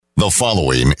The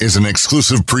following is an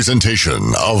exclusive presentation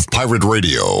of Pirate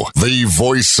Radio, the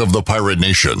voice of the pirate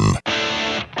nation.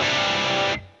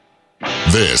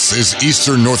 This is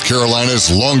Eastern North Carolina's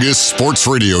longest sports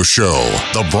radio show.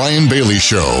 The Brian Bailey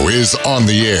Show is on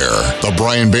the air. The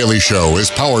Brian Bailey Show is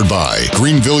powered by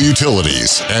Greenville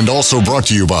Utilities and also brought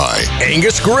to you by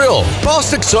Angus Grill,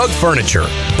 Bostic Sugg Furniture,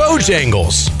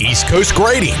 Bojangles, East Coast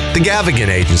Grading, The Gavigan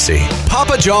Agency,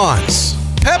 Papa John's,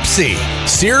 Pepsi,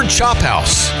 Seared Chop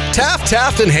House,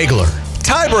 Taft and Hagler,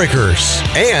 Tiebreakers,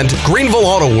 and Greenville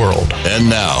Auto World. And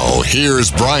now,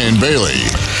 here's Brian Bailey.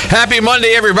 Happy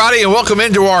Monday, everybody, and welcome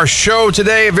into our show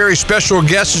today. A very special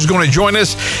guest is going to join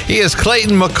us. He is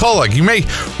Clayton McCulloch. You may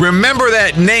remember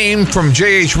that name from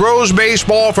J.H. Rose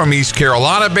baseball, from East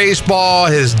Carolina baseball.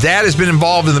 His dad has been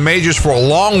involved in the majors for a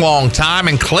long time,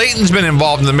 and Clayton's been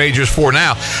involved in the majors for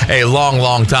now a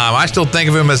long time. I still think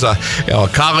of him as a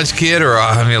college kid or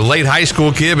a late high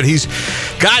school kid, but he's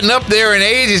gotten up there in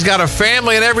age. He's got a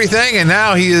family and everything, and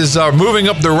now he is moving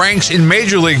up the ranks in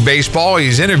Major League Baseball.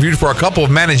 He's interviewed for a couple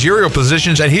of managerial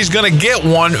positions, and he's going to get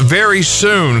one very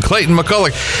soon. Clayton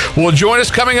McCulloch will join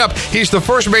us coming up. He's the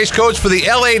first base coach for the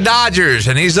LA Dodgers,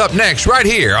 and he's up next right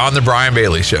here on The Brian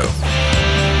Bailey Show.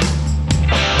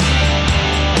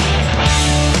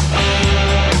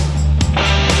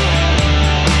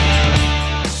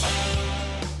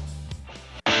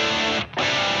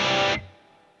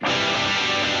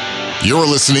 You're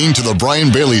listening to The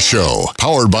Brian Bailey Show,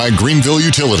 powered by Greenville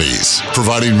Utilities,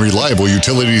 providing reliable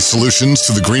utility solutions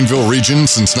to the Greenville region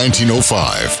since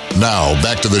 1905. Now,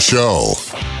 back to the show.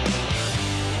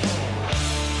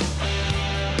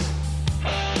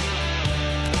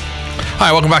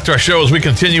 Hi, welcome back to our show as we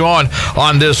continue on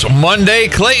this Monday.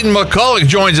 Clayton McCulloch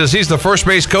joins us. He's the first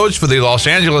base coach for the Los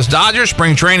Angeles Dodgers.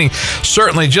 Spring training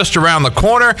certainly just around the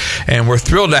corner, and we're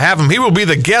thrilled to have him. He will be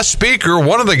the guest speaker,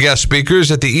 one of the guest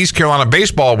speakers at the East Carolina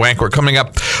Baseball Banquet coming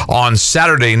up on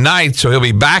Saturday night, so he'll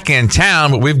be back in town,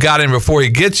 but we've got him before he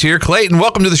gets here. Clayton,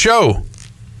 welcome to the show.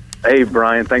 Hey,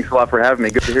 Brian. Thanks a lot for having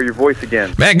me. Good to hear your voice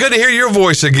again. Man, good to hear your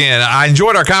voice again. I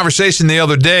enjoyed our conversation the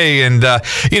other day, and,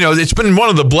 it's been one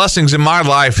of the blessings in my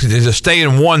life to stay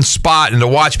in one spot and to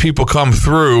watch people come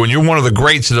through, and you're one of the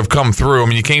greats that have come through. I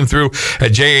mean, you came through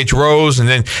at J.H. Rose and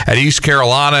then at East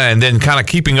Carolina, and then kind of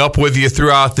keeping up with you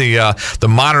throughout the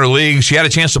minor leagues. You had a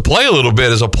chance to play a little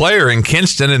bit as a player in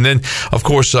Kinston, and then, of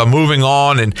course, moving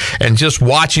on and just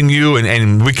watching you,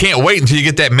 and we can't wait until you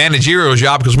get that managerial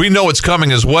job because we know it's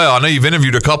coming as well. I know you've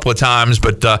interviewed a couple of times,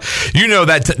 but you know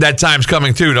that time's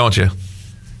coming too, don't you?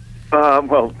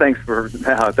 Well, thanks for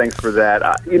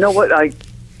that. You know what?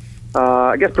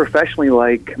 I guess professionally,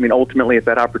 ultimately, if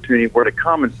that opportunity were to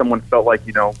come and someone felt like,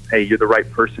 hey, you're the right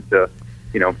person to,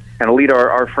 kind of lead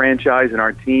our franchise and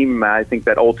our team, I think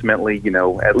that ultimately,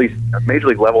 at least at Major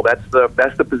League level, that's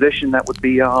the position that would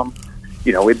be,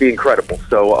 it'd be incredible.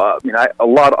 So, a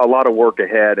lot of work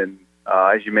ahead, and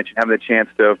as you mentioned, having the chance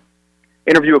to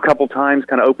interview a couple times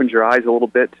kind of opens your eyes a little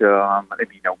bit to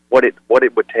what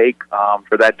it would take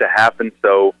for that to happen.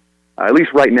 So at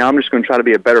least right now, I'm just going to try to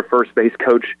be a better first base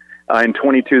coach in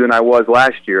 22 than I was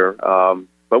last year.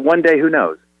 But one day, who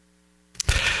knows?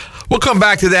 We'll come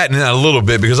back to that in a little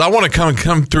bit because I want to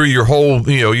come through your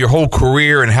whole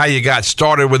career and how you got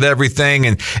started with everything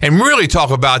and really talk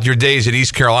about your days at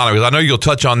East Carolina because I know you'll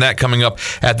touch on that coming up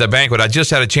at the banquet. I just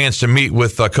had a chance to meet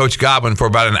with Coach Godwin for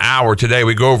about an hour today.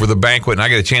 We go over the banquet and I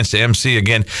get a chance to MC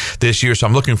again this year, so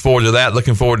I'm looking forward to that.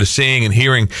 Looking forward to seeing and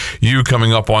hearing you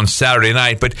coming up on Saturday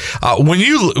night. But when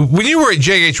you were at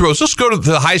J.H. Rose, let's go to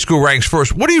the high school ranks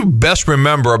first. What do you best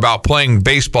remember about playing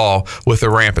baseball with the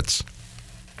Rampants?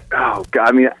 Oh God!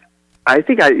 I mean, I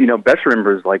think best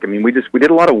remember is we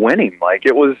did a lot of winning.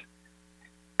 It was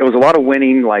a lot of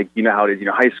winning. How it is.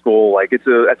 High school.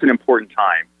 That's an important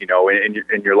time.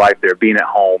 In your life there, being at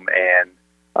home, and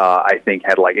I think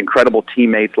had incredible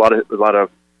teammates. A lot of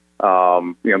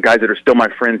guys that are still my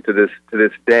friends to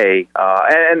this day.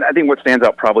 And I think what stands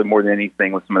out probably more than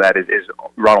anything with some of that is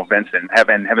Ronald Vincent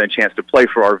having a chance to play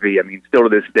for RV. I mean, still to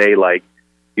this day,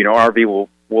 RV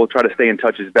we'll try to stay in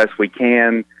touch as best we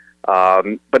can.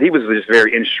 But he was just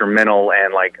very instrumental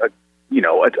and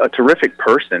a terrific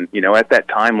person, at that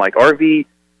time. RV,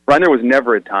 Ryan, there was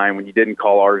never a time when you didn't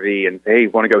call RV and say, hey,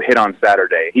 want to go hit on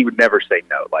Saturday? He would never say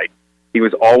no. He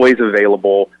was always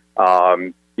available,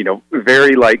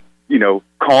 very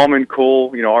calm and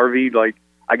cool. RV,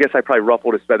 I guess I probably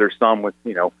ruffled his feathers some with,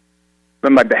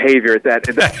 my behavior at that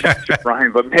juncture,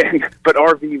 Brian. But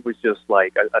RV was just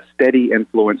a steady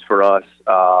influence for us.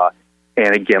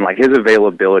 And again, his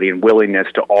availability and willingness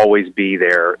to always be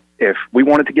there. If we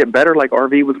wanted to get better,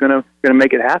 RV was going to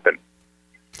make it happen.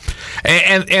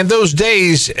 And those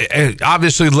days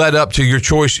obviously led up to your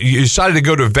choice. You decided to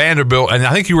go to Vanderbilt, and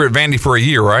I think you were at Vandy for a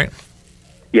year, right?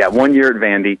 Yeah, 1 year at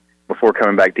Vandy before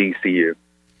coming back to ECU.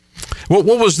 What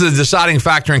was the deciding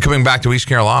factor in coming back to East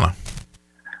Carolina?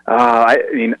 I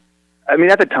mean,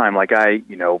 at the time, like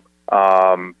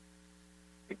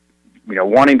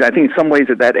wanting to, I think in some ways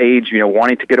at that age,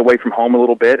 wanting to get away from home a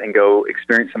little bit and go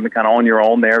experience something kind of on your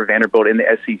own there. Vanderbilt in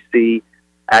the SEC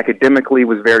academically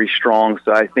was very strong.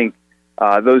 So I think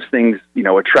those things,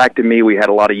 attracted me. We had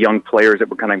a lot of young players that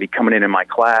were kind of be coming in my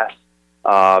class.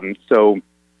 So,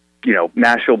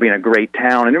 Nashville being a great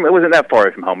town, and it wasn't that far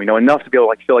away from home, enough to be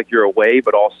able to feel like you're away,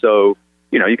 but also,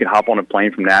 you can hop on a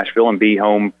plane from Nashville and be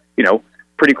home,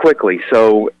 pretty quickly.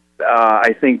 So,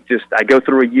 I think I go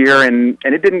through a year and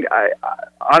it didn't,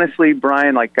 honestly,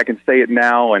 Brian, I can say it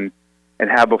now and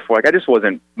have before, I just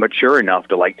wasn't mature enough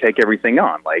to take everything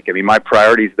on. My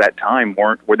priorities at that time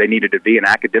weren't where they needed to be. And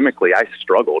academically, I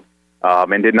struggled,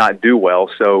 and did not do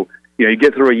well. So, you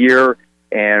get through a year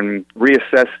and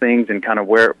reassess things and kind of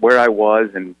where I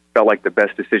was, and felt like the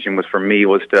best decision was for me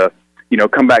was to,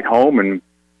 come back home and,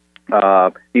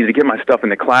 needed to get my stuff in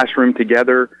the classroom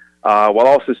together, while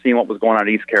also seeing what was going on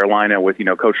in East Carolina with,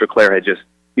 Coach LeClair had just,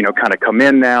 kind of come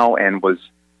in now and was,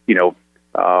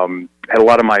 had a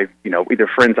lot of my, either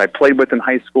friends I played with in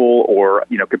high school or,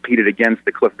 competed against,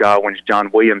 the Cliff Godwins,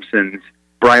 John Williamsons,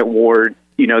 Bryant Ward,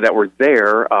 that were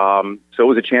there. So it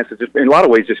was a chance to just, in a lot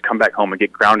of ways, just come back home and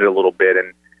get grounded a little bit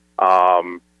and,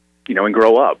 and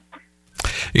grow up.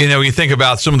 You think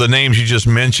about some of the names you just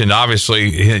mentioned,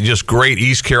 obviously just great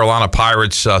East Carolina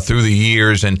Pirates through the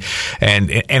years. And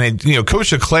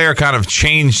Coach LeClair kind of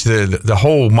changed the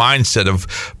whole mindset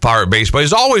of Pirate baseball.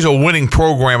 It's always a winning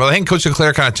program, but I think Coach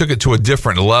LeClair kind of took it to a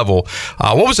different level.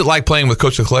 What was it like playing with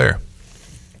Coach LeClair?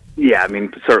 Yeah,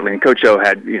 certainly. And Coach O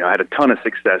had a ton of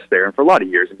success there. And for a lot of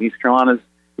years, and East Carolina's,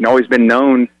 always been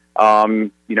known,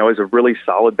 as a really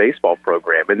solid baseball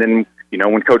program. And then,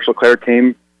 when Coach LeClair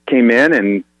came in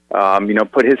and,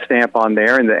 put his stamp on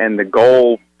there, and the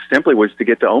goal simply was to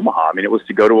get to Omaha. It was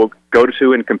to go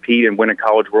to and compete and win a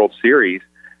College World Series.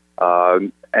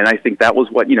 And I think that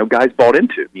was what, guys bought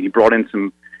into. He brought in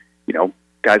some,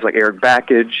 guys like Eric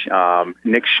Bakich,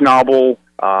 Nick Schnabel,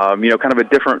 kind of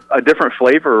a different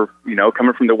flavor,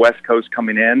 coming from the West Coast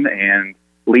coming in, and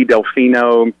Lee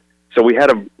Delfino. So we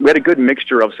had a good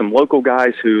mixture of some local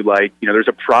guys who, there's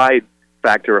a pride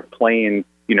factor of playing,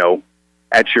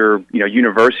 at your,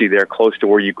 university there close to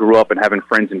where you grew up, and having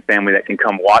friends and family that can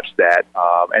come watch that.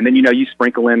 And then, you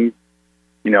sprinkle in,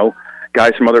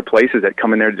 guys from other places that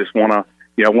come in there to just want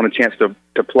a chance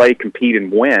to play, compete,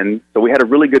 and win. So we had a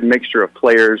really good mixture of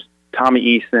players,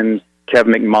 Tommy Eason,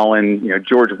 Kevin McMullen,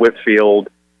 George Whitfield,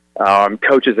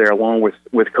 coaches there, along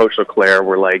with Coach LeClair,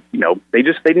 were they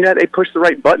pushed the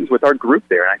right buttons with our group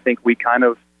there. And I think we kind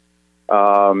of,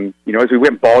 as we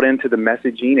bought into the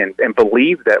messaging and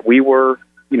believed that we were,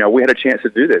 we had a chance to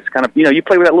do this. Kind of, you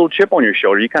play with that little chip on your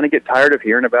shoulder. You kind of get tired of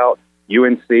hearing about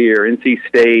UNC or NC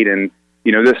State and,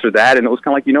 this or that. And it was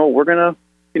kind of like, we're going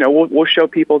to, we'll show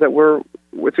people that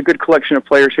it's a good collection of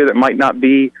players here that might not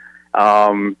be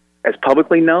as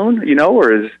publicly known,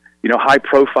 or as, high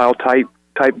profile type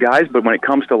guys. But when it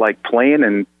comes to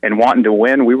playing and wanting to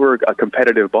win, we were a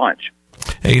competitive bunch.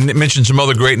 He mentioned some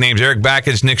other great names. Eric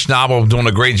Bakich, Nick Schnabel doing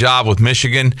a great job with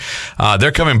Michigan.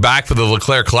 They're coming back for the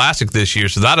LeClair Classic this year,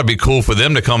 so that'll be cool for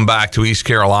them to come back to East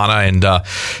Carolina and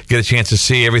get a chance to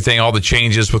see everything, all the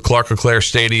changes with Clark LeClair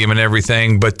Stadium and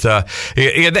everything. But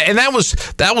and that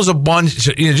was a bunch,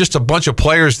 just a bunch of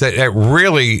players that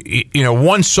really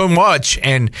won so much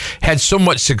and had so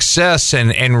much success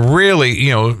and really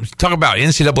talk about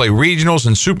NCAA regionals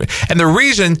and super. And the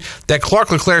reason that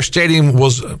Clark LeClair Stadium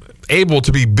was able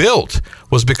to be built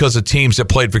was because of teams that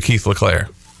played for Keith LeClair.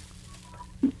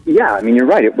 Yeah, you're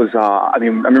right. It was. I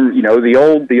remember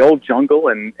the old jungle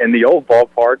and the old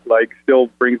ballpark still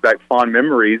brings back fond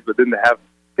memories. But then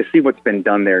to see what's been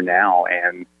done there now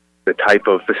and the type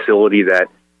of facility that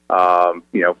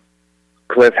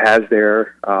Cliff has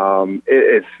there,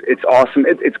 it's awesome.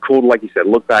 It's cool to, like you said,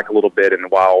 look back a little bit, and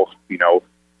while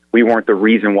we weren't the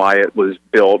reason why it was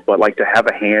built, but to have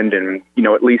a hand and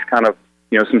at least kind of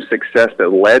some success that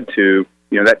led to,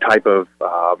 that type of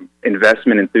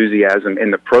investment, enthusiasm in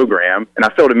the program. And I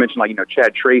failed to mention,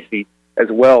 Chad Tracy as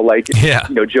well,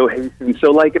 Joe Hastings.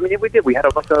 So, we did. We had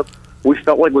we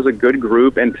felt like it was a good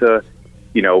group, and to,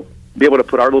 be able to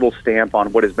put our little stamp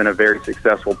on what has been a very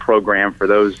successful program for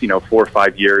those, 4 or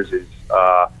 5 years is,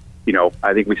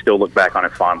 I think we still look back on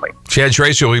it fondly. Chad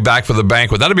Tracy will be back for the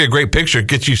banquet. That'll be a great picture.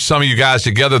 Get some of you guys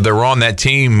together that were on that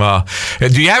team.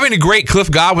 Do you have any great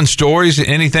Cliff Godwin stories?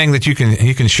 Anything that you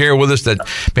can share with us that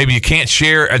maybe you can't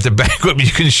share at the banquet, but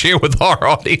you can share with our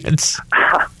audience?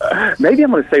 Maybe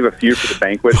I'm going to save a few for the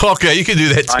banquet. Okay, you can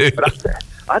do that too. But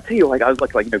I'll tell you, I was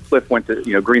Cliff went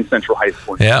to Green Central High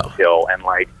School in yeah. Hill, and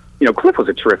Cliff was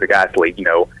a terrific athlete.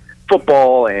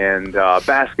 Football and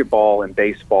basketball and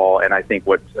baseball, and I think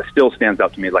what still stands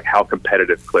out to me is how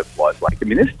competitive Cliff was.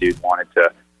 This dude wanted to,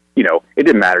 it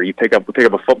didn't matter. You pick up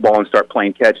a football and start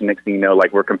playing catch, and next thing you know,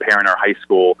 we're comparing our high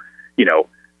school,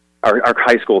 our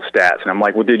high school stats, and I'm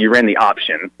like, well, dude, you ran the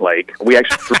option. We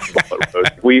actually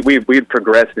we had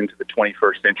progressed into the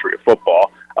 21st century of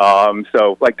football.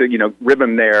 So to rib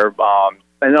him there,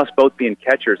 and us both being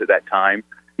catchers at that time,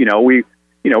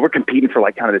 we're competing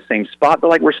for kind of the same spot,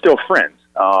 but we're still friends.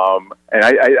 And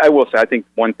I will say, I think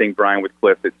one thing, Brian, with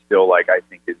Cliff, it's still I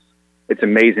think it's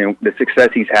amazing the success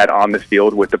he's had on the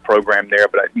field with the program there,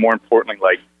 but more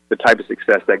importantly, the type of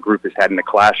success that group has had in the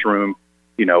classroom.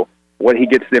 What he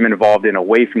gets them involved in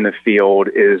away from the field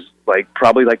is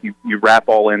probably you wrap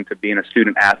all into being a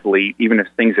student athlete, even if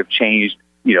things have changed,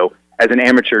 as an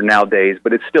amateur nowadays,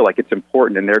 but it's still it's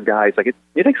important. And their guys,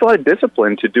 it takes a lot of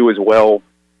discipline to do as well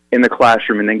in the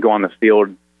classroom and then go on the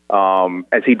field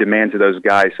as he demands of those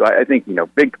guys. So I think,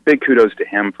 big kudos to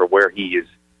him for where he is,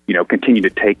 continue to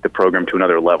take the program to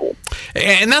another level.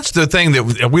 And that's the thing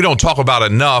that we don't talk about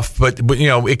enough, but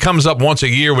it comes up once a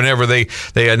year whenever they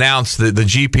announce the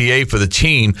GPA for the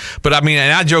team. But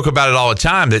and I joke about it all the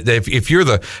time that if you're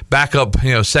the backup,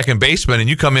 second baseman and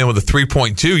you come in with a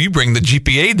 3.2, you bring the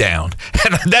GPA down.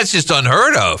 And that's just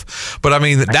unheard of. But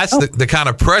that's the kind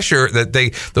of pressure that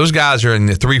those guys are in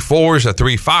the 3.4s, the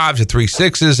 3.5s, the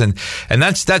 3.6s, and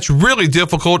that's really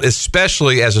difficult,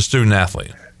 especially as a student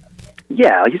athlete.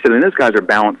 Yeah, like you said, and those guys are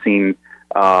balancing,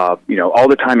 all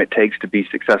the time it takes to be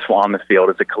successful on the field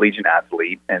as a collegiate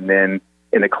athlete, and then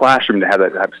in the classroom to have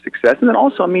that type of success. And then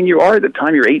also, you are at the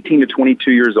time you're 18 to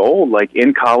 22 years old,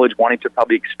 in college, wanting to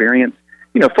probably experience,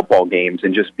 football games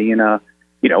and just being a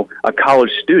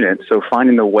college student. So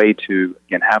finding a way to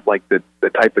again have the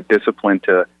type of discipline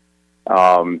to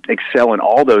excel in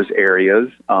all those areas,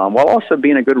 while also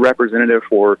being a good representative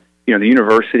for the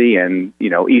university and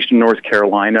Eastern North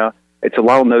Carolina. It's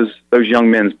allowing those young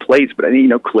men's plates, but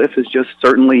Cliff has just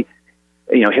certainly,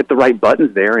 hit the right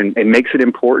buttons there and makes it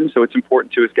important. So it's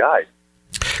important to his guys.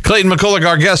 Clayton McCulloch,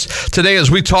 our guest today,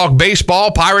 as we talk baseball,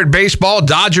 Pirate baseball,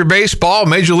 Dodger baseball,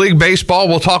 Major League Baseball.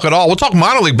 We'll talk it all. We'll talk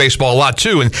minor league baseball a lot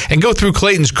too, and go through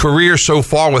Clayton's career so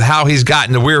far with how he's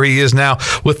gotten to where he is now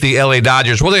with the LA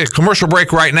Dodgers. We'll take a commercial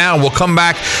break right now, and we'll come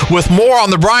back with more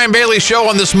on the Brian Bailey Show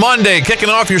on this Monday, kicking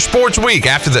off your sports week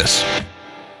after this.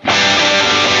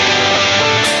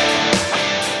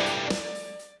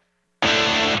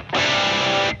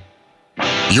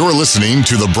 You're listening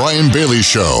to The Brian Bailey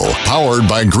Show, powered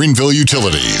by Greenville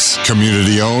Utilities.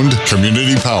 Community owned,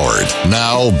 community powered.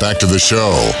 Now, back to the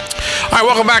show. All right,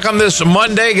 welcome back on this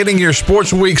Monday, getting your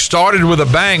sports week started with a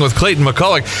bang with Clayton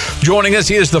McCulloch joining us.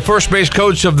 He is the first base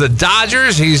coach of the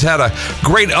Dodgers. He's had a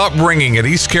great upbringing at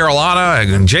East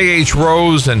Carolina and J.H.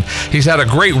 Rose, and he's had a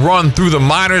great run through the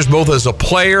minors, both as a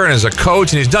player and as a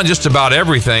coach, and he's done just about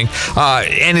everything.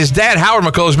 And his dad, Howard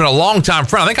McCulloch, has been a longtime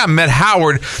friend. I think I met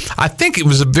Howard, I think it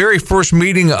was the very first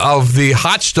meeting of the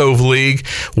Hot Stove League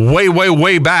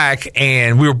way back,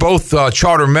 and we were both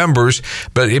charter members,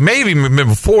 but it may have even been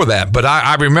before that. But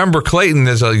I remember Clayton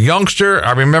as a youngster.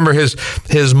 I remember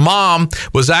his mom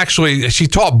was actually, she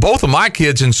taught both of my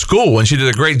kids in school, and she did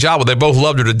a great job. But they both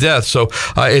loved her to death. So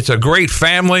it's a great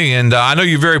family, and I know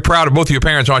you're very proud of both of your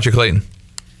parents, aren't you, Clayton?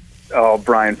 Oh,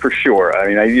 Brian, for sure.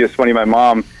 It's funny, my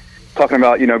mom talking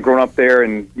about, growing up there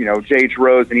and, J.H.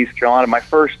 Rose in East Carolina. My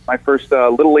first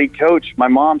Little League coach, my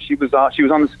mom, she was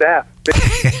on the staff.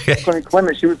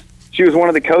 Clement, she was one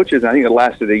of the coaches, and I think it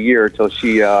lasted a year until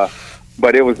she,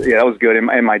 but it was, that was good.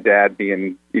 And my dad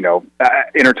being,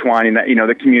 intertwining that,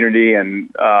 the community, and,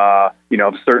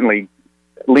 I've certainly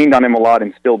leaned on him a lot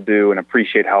and still do, and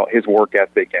appreciate how his work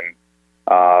ethic. And,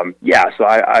 so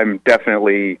I'm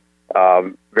definitely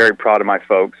very proud of my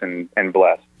folks and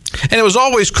blessed. And it was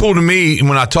always cool to me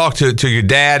when I talked to your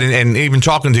dad and even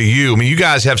talking to you. You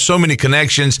guys have so many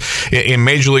connections in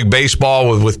Major League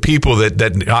Baseball with people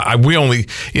that we only,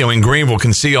 in Greenville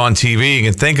can see on TV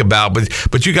and think about.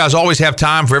 But you guys always have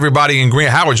time for everybody in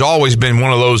Greenville. Howard's always been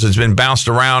one of those that's been bounced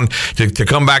around to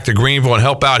come back to Greenville and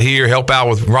help out here, help out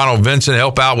with Ronald Vincent,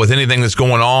 help out with anything that's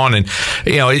going on. And,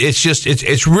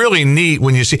 it's really neat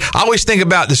when you see. I always think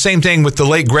about the same thing with the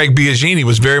late Greg Biagini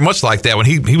was very much like that when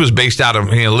he was based out of,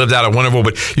 lived lived out of Winterville,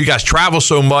 but you guys travel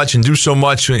so much and do so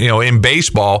much, in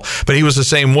baseball. But he was the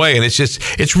same way, and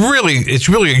it's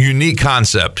really a unique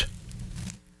concept.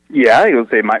 Yeah, I would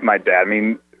say my dad. I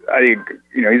mean, I think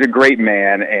he's a great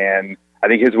man, and I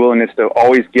think his willingness to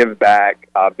always give back.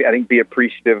 I think be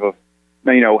appreciative of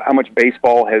how much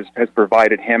baseball has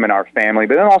provided him and our family,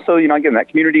 but then also again that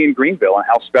community in Greenville and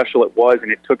how special it was,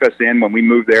 and it took us in when we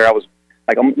moved there. I was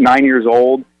like 9 years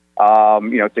old,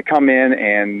 to come in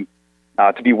and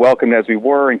to be welcomed as we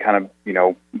were, and kind of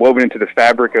woven into the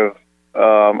fabric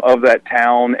of that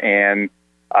town. And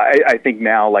I think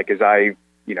now, like as I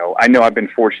know I've been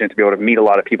fortunate to be able to meet a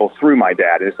lot of people through my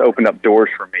dad. It's opened up doors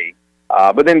for me.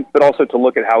 But also to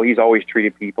look at how he's always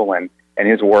treated people and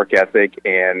his work ethic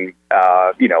and,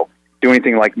 do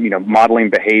anything like, modeling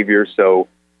behavior. So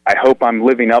I hope I'm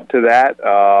living up to that.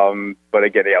 But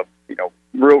again,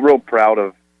 real proud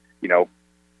of,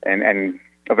 and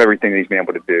of everything that he's been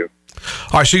able to do.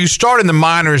 All right, so you started in the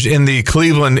minors in the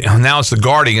Cleveland, now it's the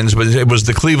Guardians, but it was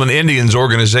the Cleveland Indians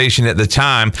organization at the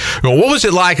time. What was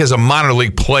it like as a minor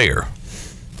league player?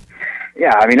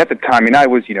 Yeah, I mean, at the time, I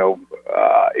was, a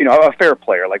fair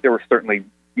player. Like there were certainly,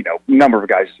 a number of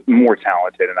guys more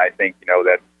talented, and I think,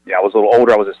 that I was a little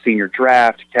older. I was a senior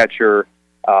draft catcher.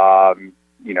 I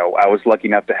was lucky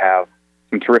enough to have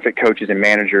some terrific coaches and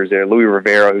managers there. Louis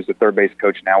Rivera, who's the third base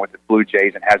coach now with the Blue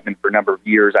Jays and has been for a number of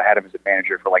years. I had him as a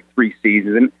manager for like 3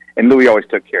 seasons, and Louis always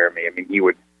took care of me. I mean,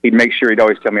 he'd make sure, he'd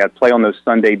always tell me I'd play on those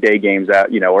Sunday day games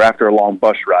out, or after a long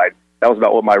bus ride. That was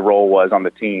about what my role was on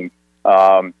the team.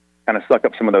 Kind of suck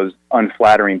up some of those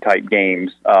unflattering type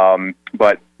games.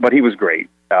 But he was great.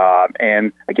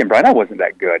 And again, Brian, I wasn't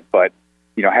that good, but,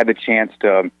 had the chance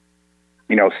to,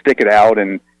 stick it out.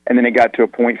 And then it got to a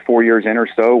point 4 years in or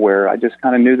so where I just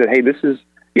kind of knew that, hey, this is,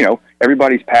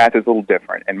 everybody's path is a little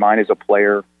different. And mine as a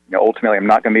player, ultimately I'm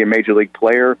not going to be a major league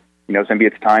player. So maybe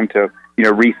it's time to,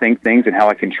 rethink things and how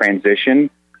I can transition.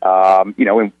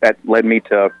 And that led me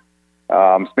to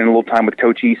spend a little time with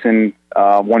Coach Eason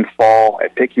one fall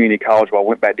at Pitt Community College while I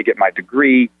went back to get my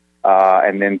degree.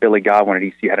 And then Billy Godwin at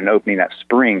ECU had an opening that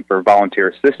spring for volunteer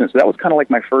assistance. So that was kind of like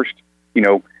my first,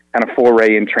 kind of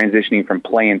foray in transitioning from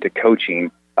playing to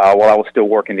coaching while I was still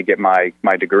working to get my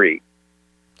degree.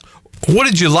 What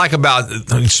did you like about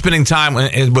spending time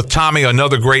with Tommy,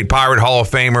 another great Pirate Hall of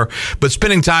Famer, but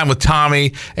spending time with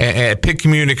Tommy at Pitt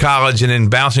Community College and then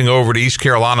bouncing over to East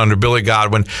Carolina under Billy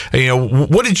Godwin?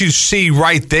 What did you see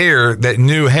right there that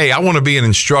knew, hey, I want to be an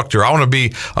instructor, I want to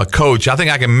be a coach, I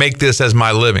think I can make this as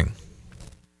my living?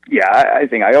 Yeah, I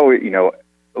think I always,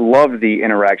 love the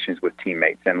interactions with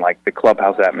teammates and like the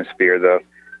clubhouse atmosphere,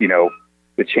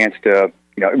 the chance to,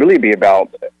 really be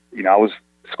about,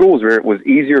 school was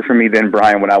easier for me then,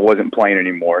 Brian, when I wasn't playing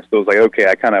anymore. So it was like, okay,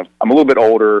 I'm a little bit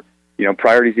older,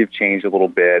 priorities have changed a little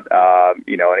bit, and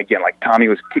again, like Tommy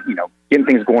was, getting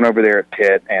things going over there at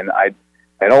Pitt, and I'd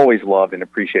always loved and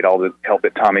appreciate all the help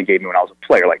that Tommy gave me when I was a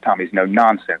player. Like Tommy's no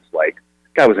nonsense. Like,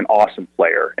 guy was an awesome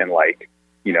player and like,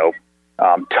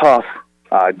 tough,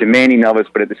 demanding of us,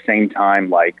 but at the same time,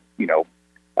 like,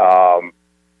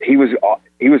 he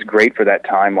was great for that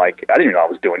time. Like, I didn't know I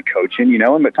was doing coaching,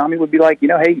 but Tommy would be like,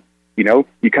 hey, you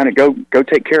kind of go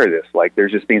take care of this. Like,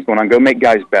 there's just things going on. Go make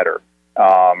guys better.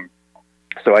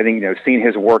 So I think, seeing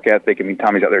his work ethic, I mean,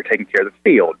 Tommy's out there taking care of the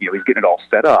field. He's getting it all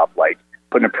set up, like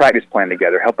putting a practice plan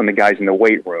together, helping the guys in the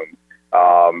weight room.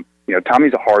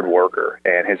 Tommy's a hard worker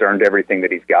and has earned everything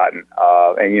that he's gotten.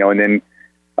 And then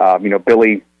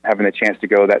Billy having the chance to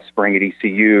go that spring at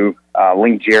ECU.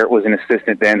 Link Jarrett was an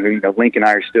assistant then, who, Link and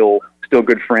I are still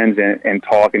good friends and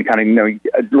talk and kind of,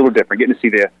 a little different, getting to see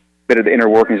the bit of the inner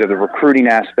workings of the recruiting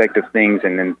aspect of things.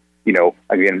 And then,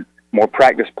 again, more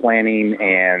practice planning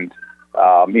and,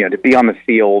 to be on the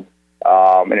field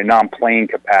in a non-playing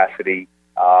capacity,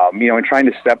 and trying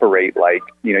to separate, like,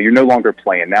 you're no longer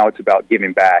playing. Now it's about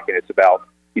giving back, and it's about,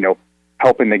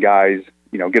 helping the guys,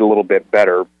 get a little bit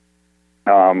better.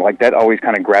 Like that always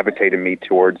kind of gravitated me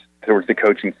towards the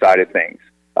coaching side of things,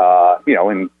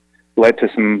 and led to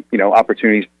some,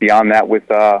 opportunities beyond that with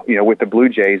the Blue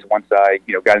Jays once I,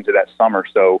 got into that summer.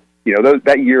 So,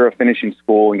 that year of finishing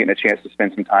school and getting a chance to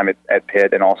spend some time at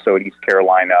Pitt and also at East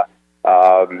Carolina,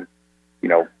 was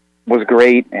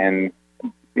great. And,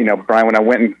 Brian, when I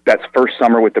went in that first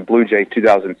summer with the Blue Jays,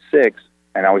 2006,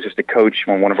 and I was just a coach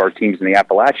on one of our teams in the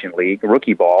Appalachian League,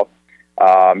 rookie ball,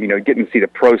 getting to see the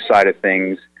pro side of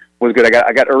things was good.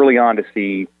 I got early on to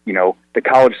see, the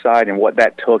college side and what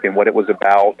that took and what it was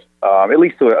about, at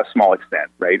least to a small extent,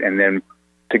 right? And then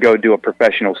to go do a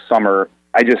professional summer,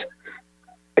 it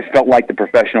felt like the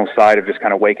professional side of just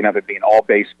kind of waking up and being all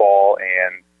baseball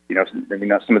and,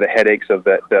 some of the headaches of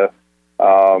the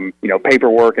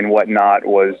paperwork and whatnot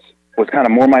was kind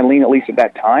of more my lean, at least at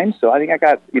that time. So I think I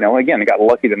got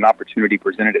lucky that an opportunity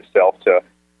presented itself to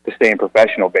stay in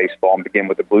professional baseball and begin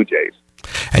with the Blue Jays.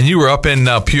 And you were up in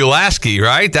Pulaski,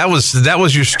 right? That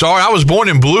was your start. I was born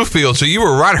in Bluefield, so you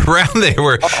were right around there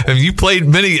where you played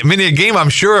many a game, I'm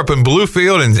sure, up in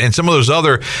Bluefield and some of those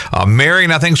other,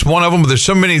 Marion, I think is one of them, but there's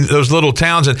so many of those little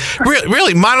towns. And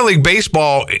really minor league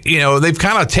baseball, they've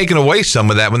kind of taken away some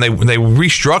of that when they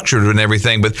restructured and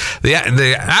everything. But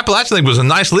the Appalachian League was a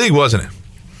nice league, wasn't it?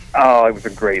 Oh, it was a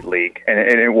great league, and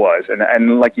it was.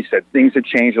 And like you said, things had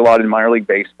changed a lot in minor league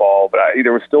baseball, but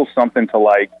there was still something to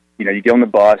like. You get on the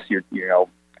bus, the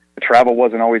travel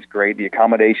wasn't always great. The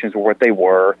accommodations were what they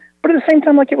were. But at the same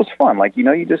time, like, it was fun. Like, you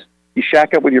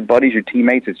shack up with your buddies, your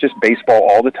teammates. It's just baseball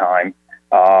all the time.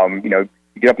 You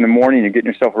get up in the morning, you're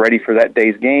getting yourself ready for that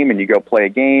day's game, and you go play a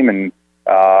game, and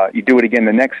you do it again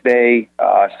the next day.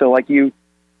 So, like, you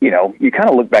kind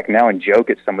of look back now and joke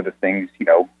at some of the things,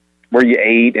 where you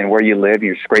ate and where you live, and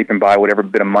you're scraping by whatever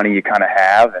bit of money you kind of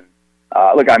have. And,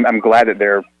 look, I'm glad that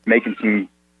they're making some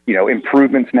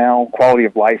improvements now, quality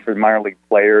of life for minor league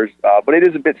players. But it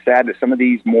is a bit sad that some of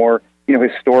these more,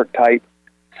 historic type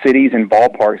cities and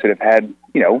ballparks that have had,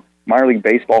 minor league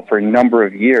baseball for a number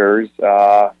of years,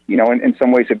 in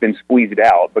some ways have been squeezed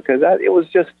out because it was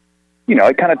just,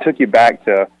 it kind of took you back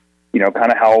to,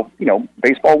 kind of how,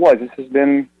 baseball was. This has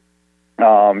been,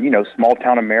 small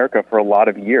town America for a lot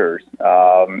of years.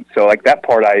 So like that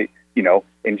part I,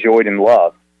 enjoyed and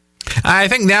loved. I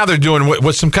think now they're doing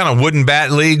with some kind of wooden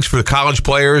bat leagues for the college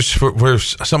players for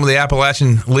some of the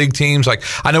Appalachian League teams. Like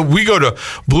I know we go to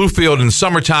Bluefield in the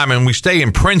summertime and we stay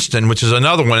in Princeton, which is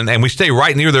another one, and we stay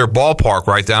right near their ballpark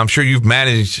right there. I'm sure you've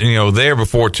managed there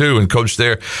before too and coached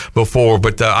there before.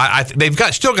 But they've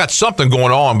still got something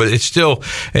going on, but it's still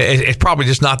it's probably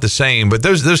just not the same. But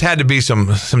those had to be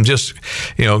some just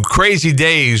crazy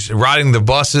days riding the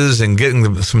buses and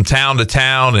getting from town to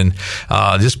town and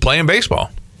just playing baseball.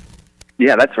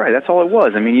 Yeah, that's right. That's all it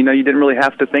was. I mean, you didn't really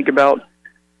have to think about,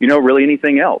 really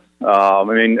anything else. And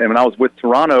when I was with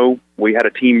Toronto, we had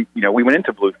a team, we went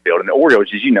into Bluefield, and the Orioles,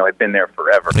 as you know, had been there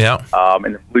forever. Yeah.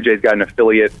 And the Blue Jays got an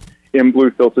affiliate in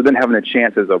Bluefield, so then having a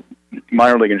chance as a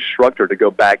minor league instructor to go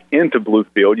back into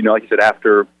Bluefield, like you said,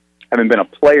 after having been a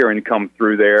player and come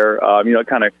through there,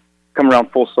 kind of come around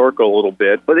full circle a little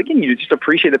bit. But again, you just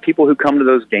appreciate the people who come to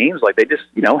those games. Like they just,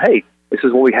 hey, this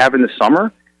is what we have in the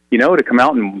summer, to come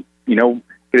out and,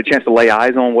 get a chance to lay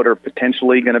eyes on what are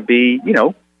potentially going to be,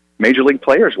 major league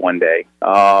players one day.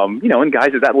 And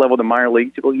guys at that level of the minor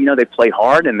leagues, people, they play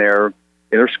hard and they're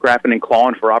scrapping and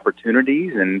clawing for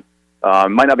opportunities, and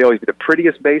might not be always be the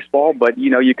prettiest baseball, but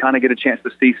you kind of get a chance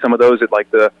to see some of those at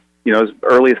like the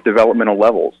earliest developmental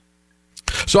levels.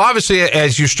 So obviously,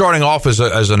 as you're starting off as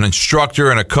an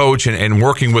instructor and a coach and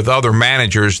working with other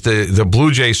managers, the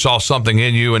Blue Jays saw something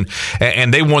in you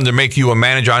and they wanted to make you a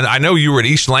manager. I know you were at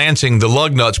East Lansing, the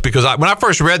Lugnuts, because when I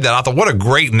first read that, I thought, what a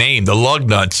great name, the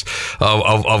Lugnuts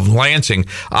of Lansing.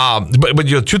 But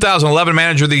you're 2011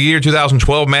 Manager of the Year,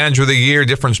 2012 Manager of the Year,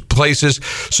 different places.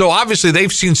 So obviously,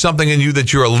 they've seen something in you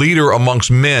that you're a leader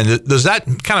amongst men. Does that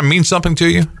kind of mean something to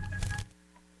you?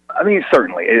 I mean,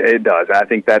 certainly it does. I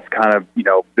think that's kind of,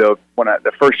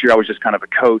 the first year I was just kind of a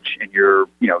coach and you're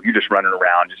just running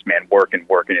around, just working.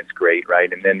 It's great.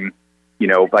 Right. And then,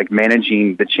 like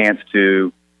managing the chance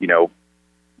to,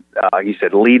 you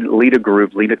said, lead a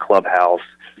group, lead a clubhouse,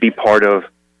 be part of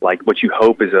like what you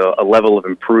hope is a level of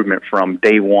improvement from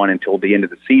day one until the end of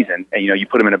the season. And, you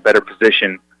put them in a better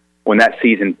position when that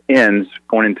season ends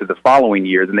going into the following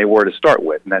year than they were to start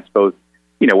with. And that's both,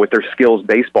 with their skills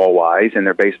baseball-wise and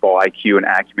their baseball IQ and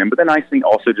acumen. But the nice thing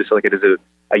also just like it is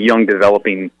a young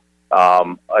developing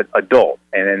adult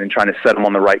and then trying to set them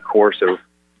on the right course of,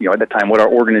 at the time, what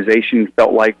our organization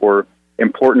felt like were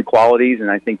important qualities. And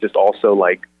I think just also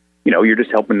like, you're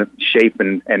just helping to shape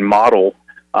and model,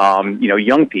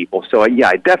 young people. So,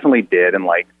 I definitely did. And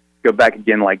like go back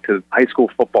again, like to high school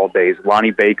football days,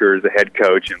 Lonnie Baker is the head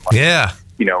coach and like,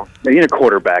 being a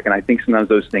quarterback. And I think sometimes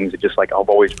those things are just like, I've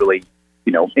always really,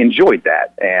 enjoyed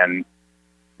that. And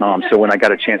so when I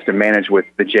got a chance to manage with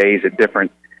the Jays at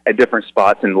different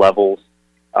spots and levels,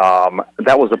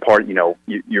 that was the part,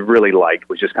 you really liked,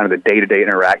 was just kind of the day-to-day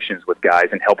interactions with guys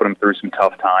and helping them through some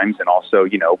tough times. And also,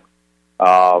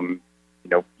 probably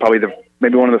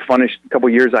maybe one of the funnest couple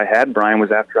of years I had, Brian,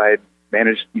 was after I had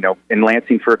managed, in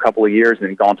Lansing for a couple of years and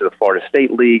then gone to the Florida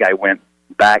State League. I went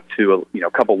back to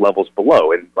a couple levels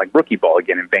below and like rookie ball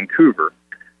again in Vancouver.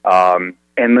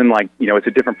 And then, like, it's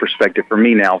a different perspective for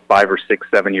me now, 5 or 6,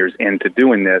 7 years into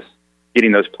doing this,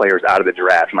 getting those players out of the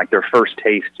draft and, like, their first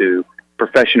taste to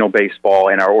professional baseball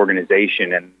and our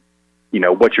organization and,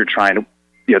 what you're trying to,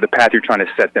 the path you're trying to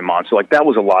set them on. So like that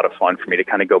was a lot of fun for me to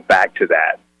kind of go back to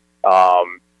that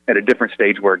at a different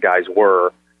stage where guys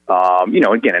were,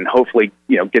 again, and hopefully,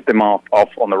 get them off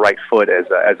on the right foot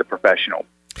as a professional.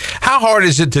 How hard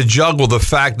is it to juggle the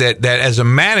fact that as a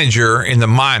manager in the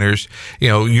minors,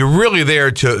 you're really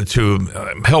there to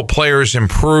help players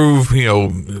improve,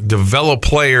 develop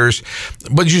players,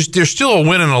 but there's still a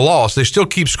win and a loss. They still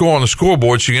keep score on the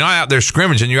scoreboard, so you're not out there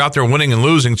scrimmaging. You're out there winning and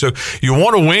losing. So you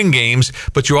want to win games,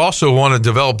 but you also want to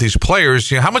develop these players.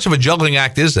 How much of a juggling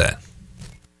act is that?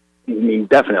 I mean,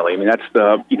 definitely. I mean, that's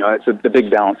the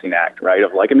big balancing act, right?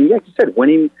 Of like you said,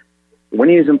 winning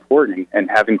is important,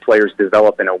 and having players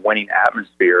develop in a winning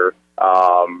atmosphere,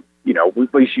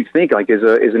 which you think like is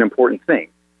an important thing.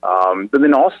 But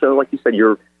then also, like you said,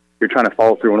 you're trying to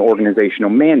follow through on organizational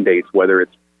mandates, whether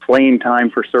it's playing time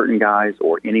for certain guys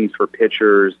or innings for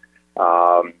pitchers.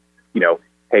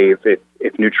 Hey,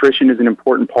 if nutrition is an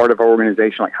important part of our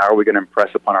organization, like how are we going to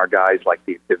impress upon our guys like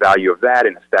the value of that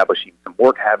and establishing some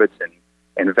work habits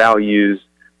and values.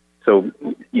 So,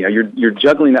 you're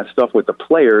juggling that stuff with the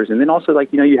players, and then also, like,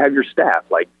 you have your staff.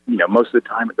 Like, most of the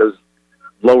time at those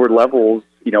lower levels,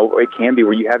 it can be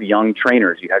where you have young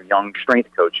trainers, you have young strength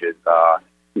coaches.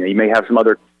 You may have some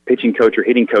other pitching coach or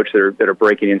hitting coach that are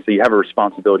breaking in. So you have a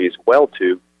responsibility as well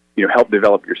to, help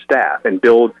develop your staff and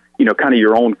build, kind of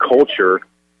your own culture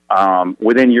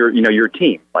within your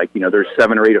team. Like, there's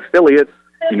 7 or 8 affiliates,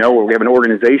 where we have an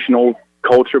organizational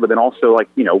culture, but then also like,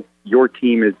 your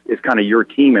team is kind of your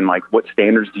team, and like what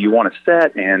standards do you want to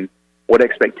set and what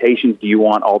expectations do you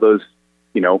want all those,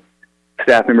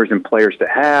 staff members and players to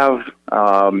have,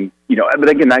 but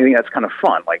again, I think that's kind of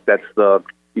fun. Like that's the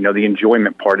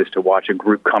enjoyment part is to watch a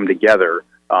group come together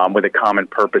with a common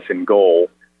purpose and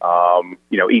goal,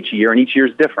 each year, and each year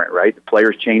is different, right? The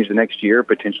players change the next year,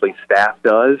 potentially staff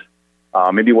does.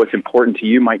 Maybe what's important to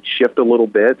you might shift a little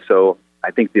bit. So I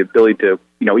think the ability to,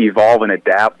 evolve and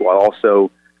adapt while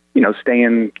also,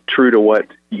 staying true to what,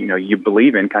 you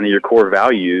believe in, kind of your core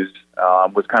values,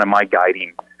 was kind of my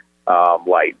guiding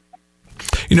light.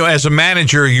 As a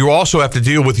manager, you also have to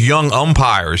deal with young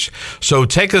umpires. So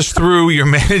take us through your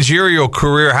managerial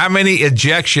career. How many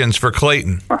ejections for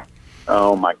Clayton?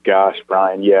 Oh, my gosh,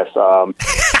 Brian, yes.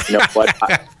 But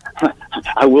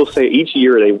I will say each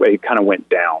year they kind of went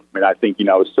down. I mean, I think,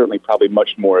 I was certainly probably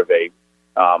much more of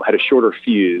had a shorter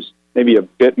fuse, maybe a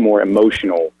bit more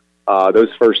emotional those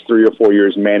first 3 or 4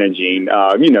 years managing,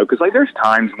 because like there's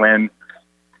times when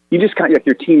you just kind of like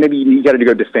your team, maybe you got to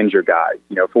go defend your guys,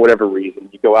 for whatever reason.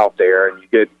 You go out there and you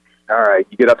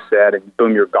get upset and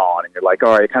boom, you're gone. And you're like, all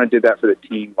right, I kind of did that for the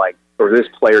team, like for this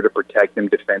player to protect them,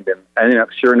 defend them. And then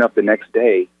sure enough, the next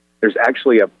day, there's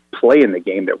actually a play in the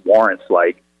game that warrants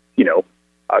like,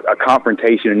 a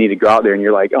confrontation and need to go out there, and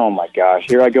you're like, oh my gosh,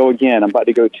 here I go again. I'm about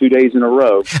to go 2 days in a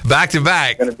row. Back to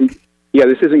back.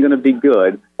 This isn't going to be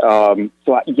good.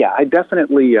 I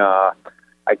definitely, I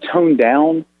toned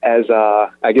down as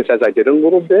I did a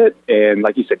little bit. And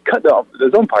like you said,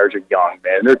 those umpires are young,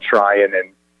 man. They're trying,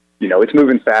 and, it's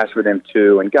moving fast for them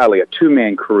too. And golly, a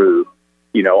 2-man crew,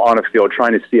 on a field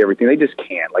trying to see everything. They just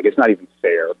can't. Like, it's not even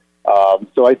fair.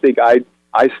 So I think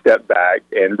I stepped back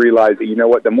and realized that,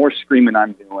 what, the more screaming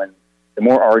I'm doing, the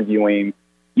more arguing,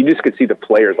 you just could see the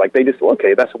players, like they just,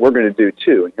 okay, that's what we're going to do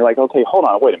too. And you're like, okay, hold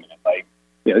on, wait a minute. Like,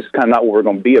 this is kind of not what we're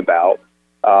going to be about.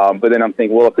 But then I'm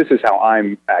thinking, well, if this is how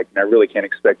I'm acting, I really can't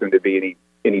expect them to be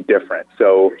any different.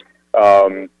 So,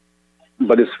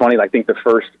 but it's funny. I think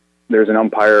there's an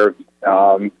umpire,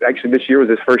 actually this year was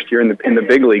his first year in the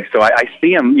big league. So I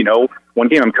see him, one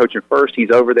game I'm coaching first,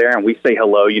 he's over there and we say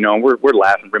hello, and we're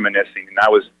laughing, reminiscing. And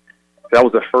that was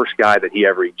the first guy that he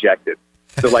ever ejected.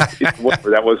 So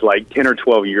that was like 10 or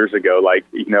 12 years ago. Like,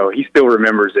 he still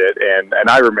remembers it and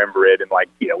I remember it. And like,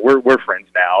 we're friends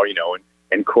now,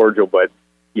 and cordial, but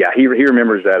yeah, he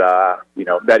remembers that,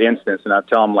 that instance. And I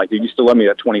tell him, like, dude, you still owe me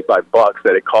that $25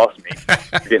 that it cost me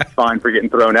getting fined for getting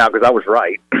thrown out, because I was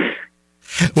right.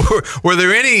 Were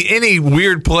there any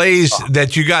weird plays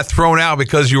that you got thrown out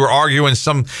because you were arguing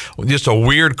just a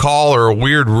weird call or a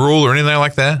weird rule or anything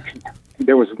like that?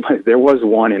 There was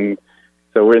one,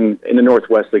 so we're in the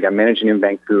Northwest League. I'm managing in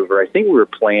Vancouver. I think we were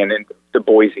playing in the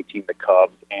Boise team, the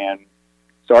Cubs, and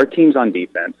so our team's on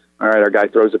defense. All right, our guy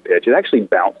throws a pitch. It actually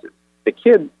bounces. The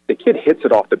kid hits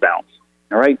it off the bounce.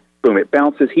 All right, boom, it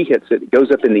bounces. He hits it. It goes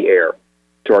up in the air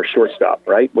to our shortstop.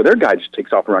 Right. Well, their guy just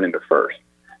takes off running to first.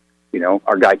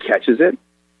 Our guy catches it.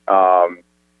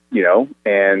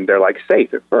 And they're like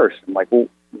safe at first. I'm like, well,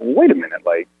 wait a minute.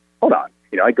 Like, hold on.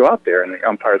 I go out there and the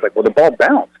umpire's like, well, the ball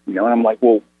bounced. And I'm like,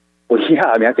 well, yeah.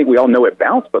 I mean, I think we all know it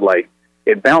bounced, but like,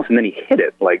 it bounced and then he hit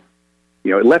it. Like,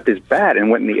 it left his bat and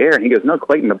went in the air. And he goes, no,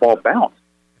 Clayton, the ball bounced.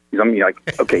 I'm like,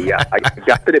 okay, yeah, I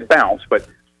got that it bounced, but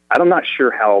I'm not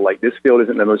sure how, like, this field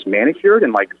isn't the most manicured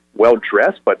and, like,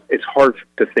 well-dressed, but it's hard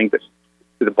to think that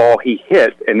the ball he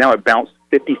hit and now it bounced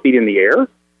 50 feet in the air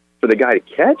for the guy to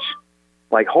catch.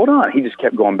 Like, hold on. He just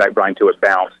kept going back, Brian, till it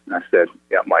bounced. And I said,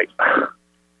 yeah, I'm like,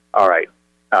 all right,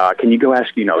 can you go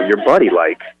ask, your buddy,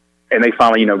 like, and they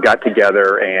finally, got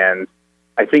together, and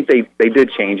I think they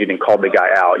did change it and called the guy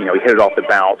out. He hit it off the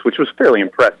bounce, which was fairly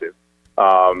impressive.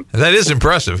 That is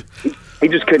impressive. He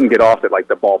just couldn't get off it, like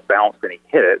the ball bounced and he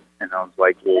hit it. And I was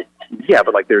like, well, yeah,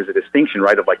 but like there's a distinction,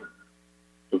 right, of like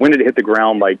when did it hit the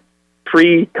ground, like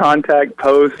pre-contact,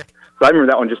 post. So I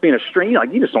remember that one just being a string.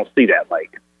 Like, you just don't see that,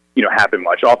 like, happen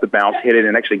much. Off the bounce, hit it,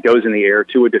 and actually goes in the air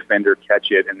to a defender, catch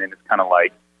it, and then it's kind of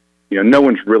like, no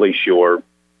one's really sure.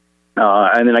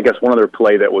 And then I guess one other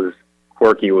play that was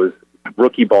quirky was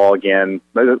rookie ball again.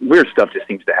 Weird stuff just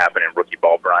seems to happen in rookie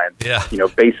ball, Brian. Yeah.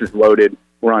 Bases loaded.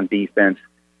 We're on defense.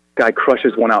 Guy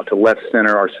crushes one out to left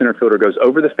center. Our center fielder goes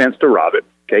over the fence to rob it.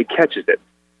 Okay, catches it.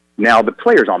 Now the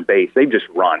players on base, they've just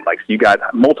run. Like, so you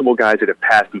got multiple guys that have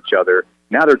passed each other.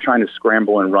 Now they're trying to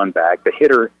scramble and run back. The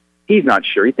hitter, he's not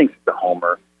sure. He thinks it's a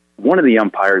homer. One of the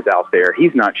umpires out there,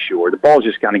 he's not sure. The ball's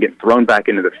just kind of getting thrown back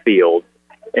into the field.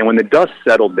 And when the dust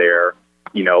settled there,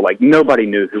 like nobody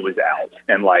knew who was out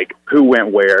and like who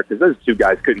went where, because those two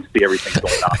guys couldn't see everything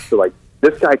going on. So like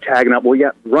this guy tagging up, well,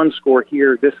 yeah, run score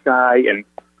here, this guy. And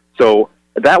so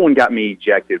that one got me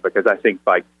ejected because I think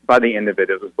by the end of it,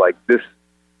 it was like this,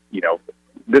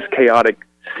 this chaotic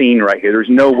scene right here. There's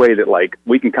no way that like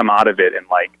we can come out of it and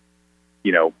like,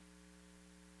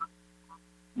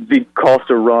 be cost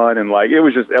a run. And like, that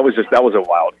was a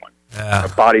wild one. Yeah.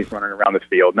 Bodies running around the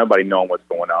field, nobody knowing what's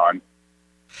going on.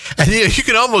 And you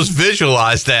can almost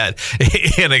visualize that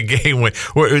in a game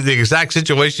where the exact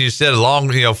situation you said, a long,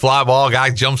 fly ball, guy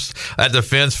jumps at the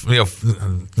fence,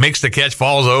 makes the catch,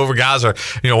 falls over. Guys are,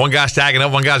 one guy's tagging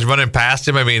up, one guy's running past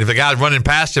him. I mean, if the guy's running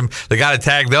past him, the guy that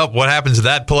tagged up, what happens to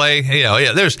that play?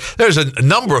 There's a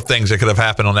number of things that could have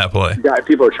happened on that play. Yeah,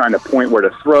 people are trying to point where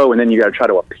to throw, and then you got to try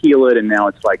to appeal it, and now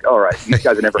it's like, all right, these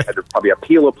guys have never had to probably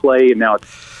appeal a play, and now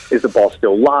is the ball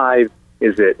still live?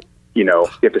 Is it, you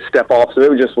have to step off. So it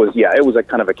was a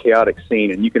kind of a chaotic scene.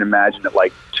 And you can imagine at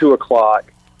like 2:00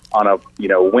 on a,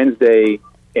 Wednesday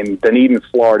in Dunedin,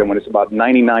 Florida, when it's about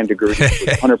 99 degrees with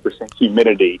 100%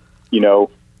 humidity, it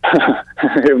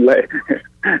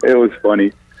was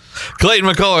funny. Clayton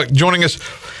McCullough joining us.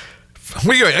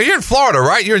 You're in Florida,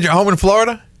 right? You're at your home in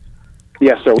Florida?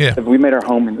 Yeah, so we made our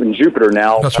home in Jupiter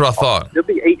now. That's what I thought. It'll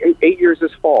be eight years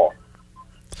this fall.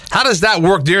 How does that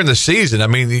work during the season? I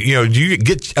mean, do you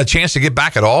get a chance to get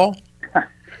back at all?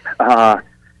 Yeah,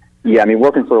 I mean,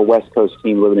 working for a West Coast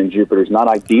team living in Jupiter is not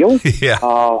ideal. Yeah.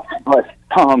 But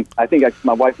I think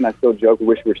my wife and I still joke, we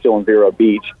wish we were still in Vero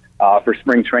Beach for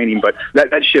spring training, but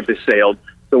that ship has sailed.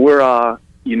 So we're,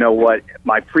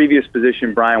 my previous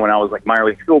position, Brian, when I was like minor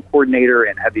league field coordinator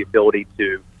and had the ability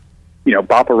to,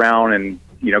 bop around and,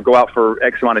 go out for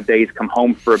X amount of days, come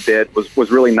home for a bit was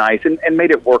really nice and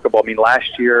made it workable. I mean,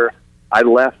 last year I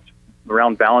left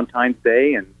around Valentine's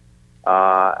Day and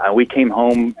we came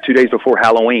home 2 days before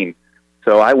Halloween.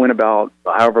 So I went about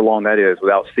however long that is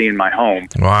without seeing my home.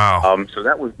 Wow. So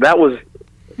that was,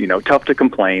 tough to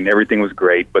complain. Everything was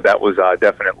great, but that was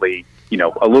definitely,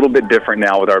 a little bit different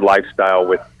now with our lifestyle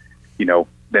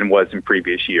than was in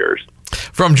previous years.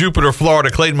 From Jupiter, Florida,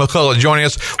 Clayton McCullough joining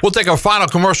us. We'll take our final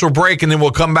commercial break, and then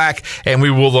we'll come back, and we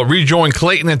will rejoin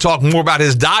Clayton and talk more about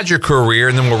his Dodger career,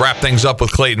 and then we'll wrap things up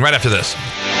with Clayton right after this.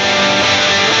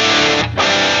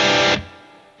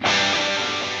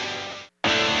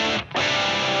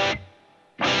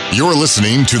 You're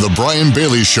listening to The Brian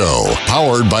Bailey Show,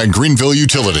 powered by Greenville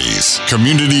Utilities.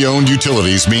 Community-owned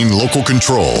utilities mean local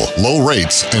control, low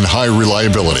rates, and high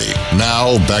reliability.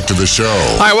 Now, back to the show.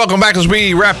 Hi, welcome back as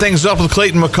we wrap things up with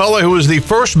Clayton McCullough, who is the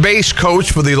first base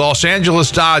coach for the Los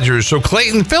Angeles Dodgers. So,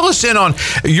 Clayton, fill us in on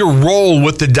your role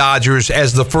with the Dodgers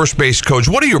as the first base coach.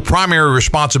 What are your primary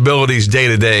responsibilities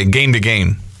day-to-day,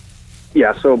 game-to-game?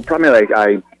 Yeah, so primarily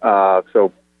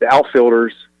so the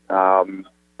outfielders,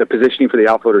 the positioning for the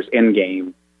outfielders in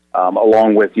game,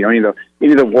 along with any of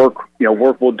the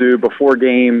work we'll do before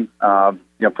game,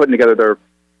 putting together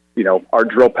our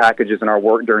drill packages and our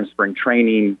work during spring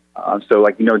training. So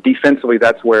defensively,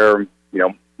 that's where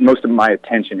most of my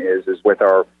attention is with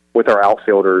our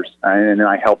outfielders, and then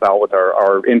I help out with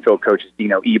our infield coaches,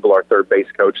 Dino Ebel, our third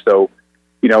base coach. So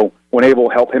when able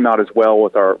to help him out as well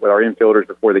with our infielders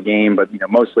before the game, but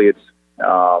mostly it's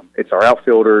our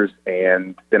outfielders,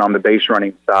 and then on the base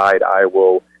running side, I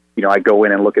will, I go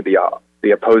in and look at the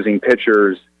the opposing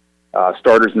pitchers,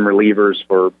 starters and relievers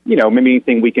for, maybe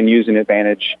anything we can use an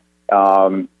advantage,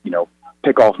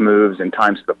 pick-off moves and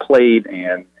times to the plate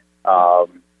and,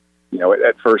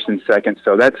 at first and second.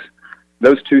 So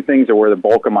those two things are where the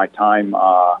bulk of my time,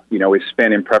 is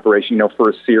spent in preparation, for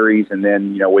a series and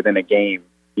then, within a game,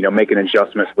 making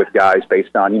adjustments with guys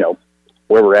based on,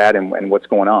 where we're at and what's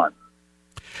going on.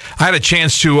 I had a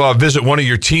chance to visit one of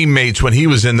your teammates when he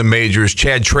was in the majors,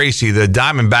 Chad Tracy. The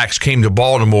Diamondbacks came to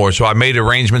Baltimore, so I made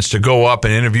arrangements to go up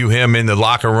and interview him in the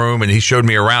locker room, and he showed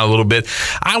me around a little bit.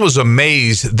 I was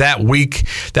amazed that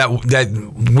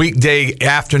weekday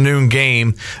afternoon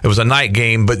game. It was a night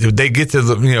game, but they get to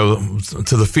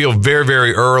the field very,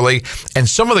 very early, and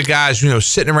some of the guys,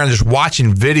 sitting around just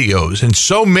watching videos, and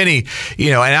so many,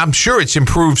 and I'm sure it's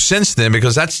improved since then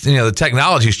because that's the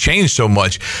technology's changed so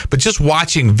much. But just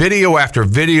watching video after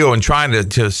video and trying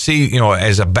to see,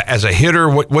 as a hitter,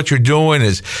 what you're doing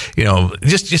is,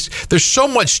 just there's so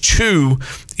much to,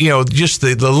 just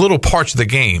the little parts of the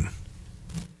game.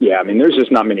 Yeah, I mean, there's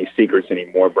just not many secrets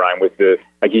anymore, Brian. With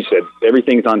like you said,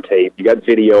 everything's on tape. You got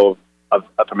video of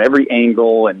from every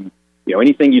angle and,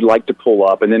 anything you'd like to pull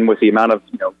up. And then with the amount of,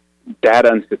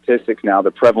 data and statistics now,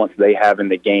 the prevalence they have in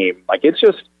the game, like it's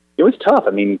just, it's tough.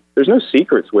 I mean, there's no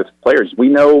secrets with players. We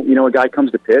know, a guy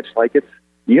comes to pitch, like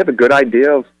you have a good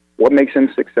idea of what makes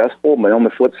him successful. But on the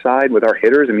flip side, with our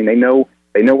hitters, I mean, they know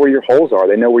where your holes are.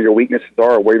 They know where your weaknesses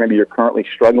are, or where maybe you're currently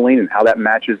struggling, and how that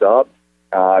matches up.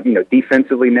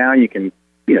 Defensively now, you can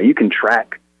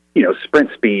track,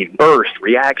 sprint speed, burst,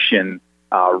 reaction,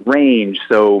 range.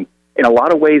 So in a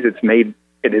lot of ways, it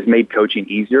has made coaching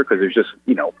easier because there's just,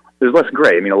 there's less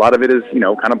gray. I mean, a lot of it is,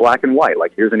 kind of black and white.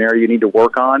 Like, here's an area you need to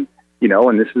work on,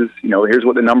 and this is, here's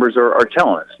what the numbers are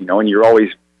telling us, and you're always,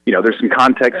 there's some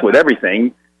context with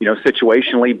everything,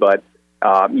 situationally, but,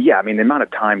 I mean, the amount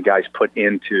of time guys put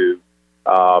into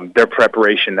their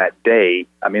preparation that day.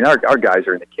 I mean, our guys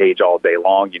are in the cage all day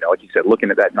long, like you said,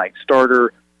 looking at that night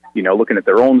starter, looking at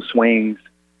their own swings,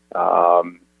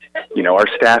 our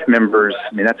staff members.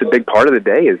 I mean, that's a big part of the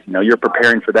day is, you're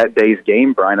preparing for that day's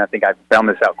game, Brian. I think I found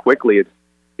this out quickly. It's,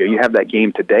 you have that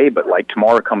game today, but like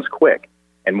tomorrow comes quick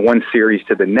and one series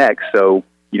to the next. So,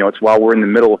 it's while we're in the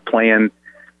middle of playing,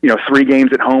 3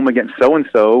 games at home against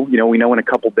so-and-so, we know in a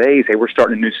couple days, hey, we're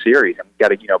starting a new series. And we've got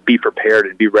to, be prepared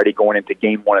and be ready going into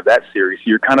game 1 of that series. So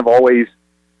you're kind of always,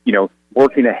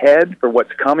 working ahead for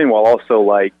what's coming while also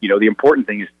like, the important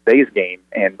thing is today's game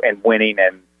and winning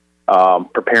and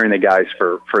preparing the guys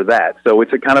for that. So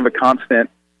it's a kind of a constant,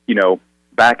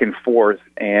 back and forth.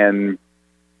 And,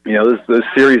 those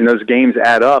series and those games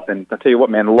add up. And I'll tell you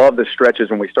what, man, I love the stretches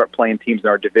when we start playing teams in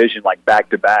our division like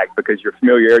back-to-back because your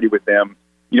familiarity with them,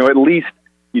 at least,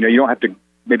 you don't have to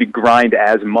maybe grind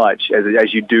as much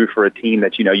as you do for a team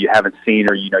that, you haven't seen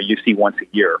or, you see once a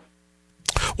year.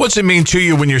 What's it mean to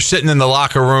you when you're sitting in the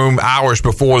locker room hours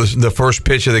before the first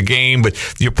pitch of the game, but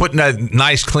you're putting that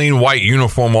nice, clean, white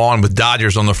uniform on with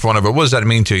Dodgers on the front of it? What does that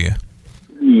mean to you?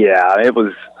 Yeah, it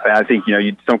was, I think,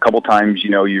 some couple times,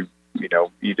 you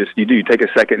take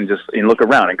a second and look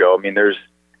around and go, I mean, there's,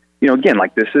 again,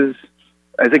 like this is,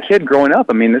 as a kid growing up,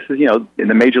 I mean, this is, in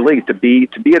the major leagues, to be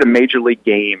at a major league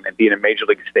game and be in a major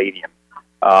league stadium.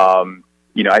 I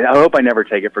hope I never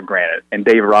take it for granted. And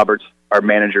Dave Roberts, our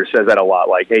manager, says that a lot.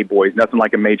 Like, hey, boys, nothing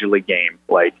like a major league game.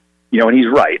 Like, and he's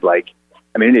right. Like,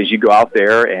 I mean, it is. You go out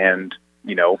there and,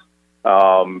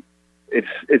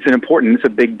 it's a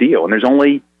big deal. And there's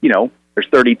only, there's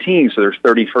 30 teams, so there's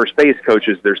 30 first base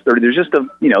coaches. There's just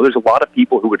there's a lot of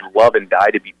people who would love and die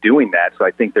to be doing that. So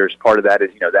I think there's part of that is,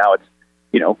 now it's,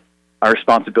 our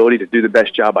responsibility to do the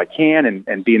best job I can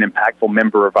and be an impactful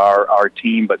member of our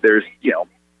team. But there's,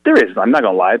 there is, I'm not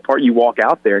going to lie, part you walk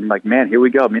out there and like, man, here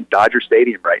we go. I'm in Dodger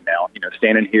Stadium right now,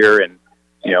 standing here and,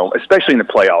 especially in the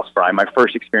playoffs, Brian, my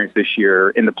first experience this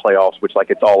year in the playoffs, which like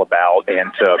it's all about,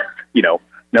 and to,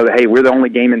 know that, hey, we're the only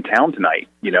game in town tonight,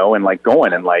 and like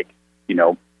going and like,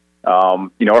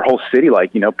 our whole city,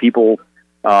 like, people,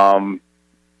 coming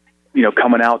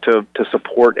out to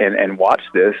support and watch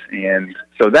this. And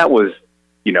so that was,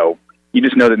 you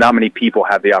just know that not many people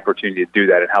have the opportunity to do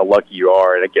that and how lucky you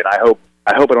are. And again, I hope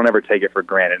I don't ever take it for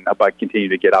granted. And I hope I continue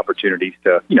to get opportunities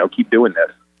to, keep doing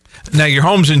this. Now, your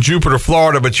home's in Jupiter,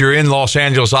 Florida, but you're in Los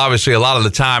Angeles, obviously, a lot of the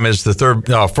time as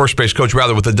the first base coach,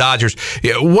 rather, with the Dodgers.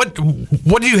 Yeah, what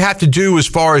do you have to do as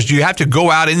far as, do you have to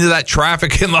go out into that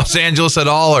traffic in Los Angeles at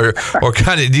all, or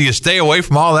kind of do you stay away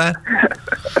from all that?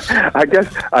 I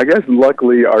guess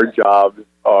luckily our jobs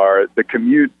are, the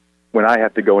commute when I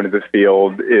have to go into the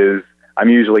field is I'm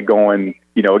usually going,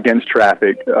 against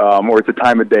traffic, or it's a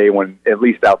time of day when, at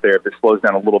least out there, if it slows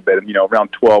down a little bit,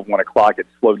 around 12, 1 o'clock, it's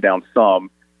slowed down some.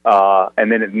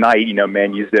 And then at night,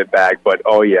 man, you zip back. But,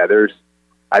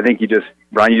 I think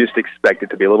Brian, you just expect it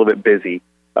to be a little bit busy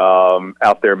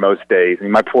out there most days. I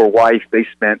mean, my poor wife, they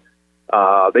spent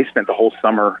the whole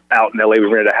summer out in LA. We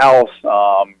rented a house,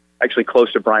 actually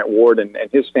close to Bryant Ward and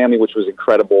his family, which was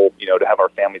incredible, to have our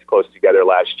families close together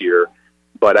last year.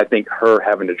 But I think her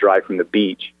having to drive from the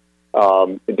beach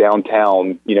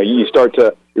downtown, you start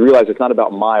to realize it's not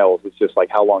about miles. It's just like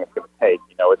how long it's going to take.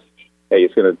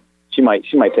 She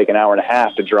might take an hour and a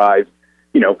half to drive,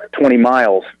 20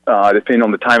 miles, depending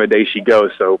on the time of day she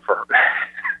goes. So for her,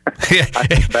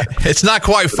 it's not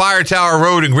quite Fire Tower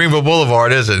Road and Greenville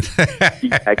Boulevard, is it?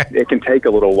 It can take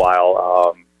a little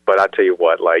while. But I tell you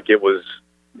what, it was,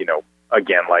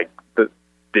 again,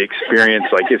 the experience,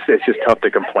 it's just tough to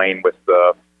complain with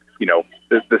the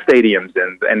stadiums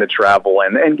and the travel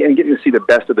and getting to see the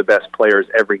best of the best players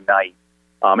every night,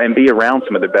 and be around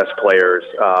some of the best players,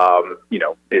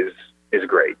 is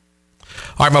great.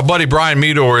 All right, my buddy Brian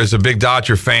Meador is a big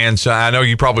Dodger fan, so I know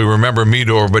you probably remember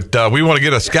Meador, but we want to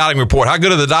get a scouting report. How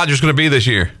good are the Dodgers going to be this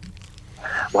year?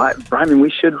 Well, Brian, we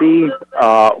should be.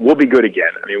 We'll be good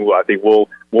again. I mean, I think we'll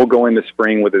go into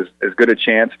spring with as good a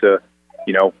chance to,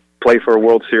 play for a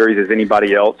World Series as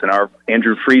anybody else. And our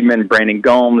Andrew Friedman, Brandon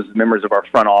Gomes, members of our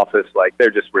front office,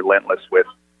 they're just relentless with,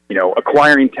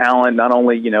 acquiring talent. Not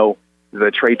only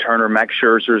the Trey Turner, Max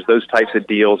Scherzers, those types of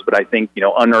deals, but I think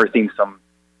unearthing some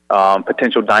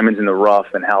potential diamonds in the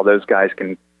rough and how those guys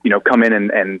can come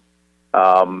in and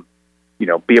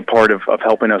be a part of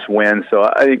helping us win. So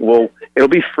I think it'll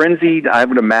be frenzied, I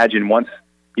would imagine, once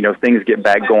things get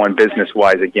back going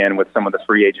business-wise again with some of the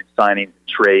free agent signings and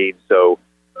trades. So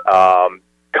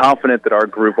confident that our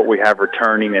group, what we have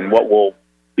returning and what we'll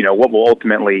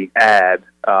ultimately add,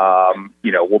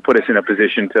 will put us in a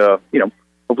position to,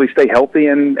 hopefully stay healthy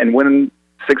and win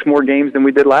 6 more games than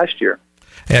we did last year.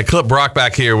 Yeah, Clip Brock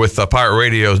back here with Pirate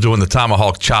Radio is doing the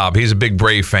Tomahawk Chop. He's a big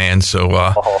Brave fan, so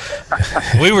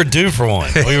we were due for one.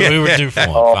 We were due for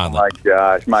one. Oh finally. My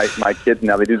gosh, my kids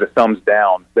now, they do the thumbs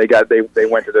down. They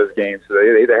went to those games, so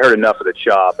they heard enough of the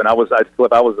chop. And I was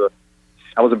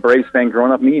a Braves fan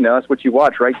growing up. That's what you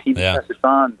watch, right? TV passes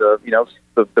on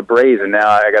the Braves, and now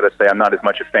I got to say I'm not as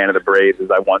much a fan of the Braves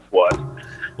as I once was.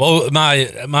 Well,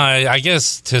 I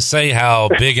guess to say how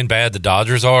big and bad the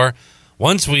Dodgers are.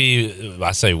 Once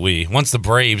the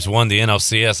Braves won the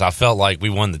NLCS, I felt like we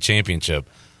won the championship.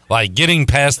 Like getting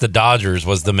past the Dodgers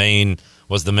was the main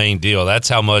deal. That's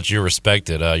how much you're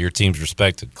respected. Your team's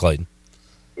respected, Clayton.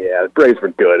 Yeah, the Braves were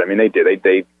good. I mean, they did.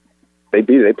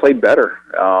 They played better.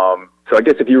 So I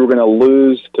guess if you were going to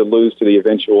lose to the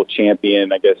eventual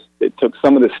champion, I guess it took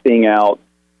some of the sting out,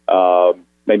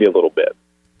 maybe a little bit.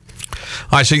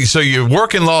 All right, so you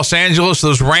work in Los Angeles.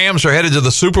 Those Rams are headed to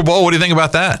the Super Bowl. What do you think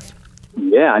about that?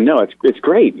 Yeah, I know. It's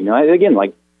great. Again,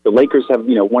 the Lakers have,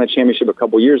 won a championship a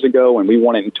couple years ago, and we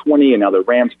won it in 20, and now the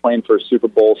Rams playing for a Super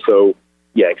Bowl. So,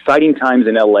 yeah, exciting times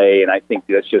in L.A., and I think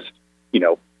that's just,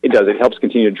 it helps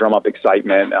continue to drum up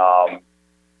excitement,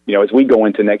 as we go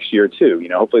into next year, too.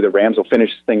 Hopefully the Rams will finish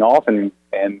this thing off and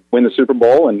win the Super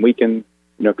Bowl, and we can,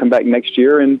 come back next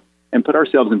year and put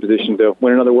ourselves in position to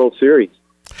win another World Series.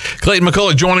 Clayton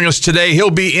McCullough joining us today. He'll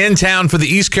be in town for the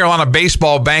East Carolina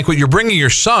baseball banquet. You're bringing your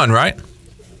son, right?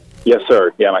 Yes,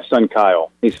 sir. Yeah, my son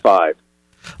Kyle. He's 5.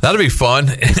 That'll be fun.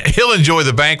 He'll enjoy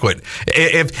the banquet.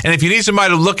 If you need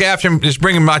somebody to look after him, just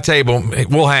bring him to my table.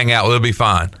 We'll hang out. It'll be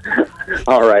fine.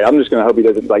 All right. I'm just going to hope he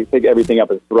doesn't take everything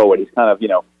up and throw it. He's kind of,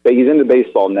 he's into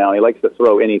baseball now. And he likes to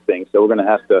throw anything. So we're going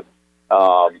to have to,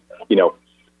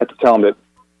 tell him to,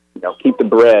 keep the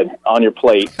bread on your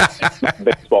plate.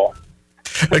 Baseball.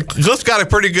 Cliff's got a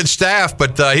pretty good staff,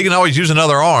 but he can always use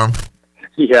another arm.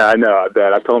 Yeah, I know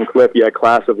that. I told him, Cliff,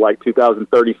 class of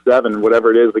 2037,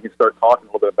 whatever it is, we can start talking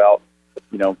a little bit about,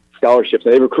 scholarships.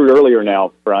 They recruit earlier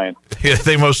now, Brian. Yeah,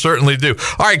 they most certainly do.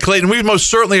 All right, Clayton, we most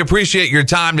certainly appreciate your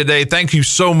time today. Thank you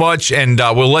so much, and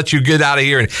we'll let you get out of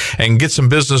here and get some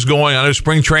business going. I know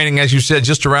spring training, as you said,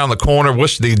 just around the corner.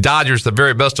 Wish the Dodgers the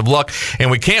very best of luck, and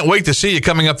we can't wait to see you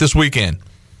coming up this weekend.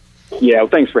 Yeah, well,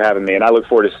 thanks for having me, and I look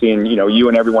forward to seeing you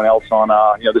and everyone else on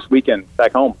this weekend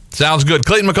back home. Sounds good.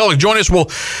 Clayton McCullough, join us.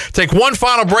 We'll take one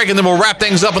final break, and then we'll wrap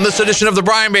things up on this edition of the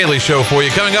Brian Bailey Show for you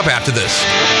coming up after this.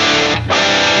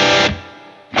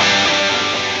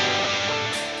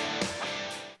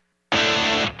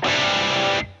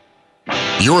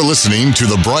 You're listening to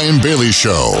The Brian Bailey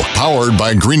Show, powered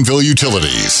by Greenville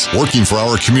Utilities, working for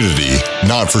our community,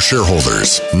 not for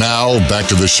shareholders. Now, back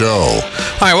to the show.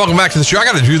 All right, welcome back to the show. I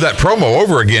got to do that promo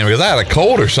over again because I had a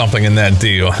cold or something in that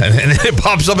deal, and it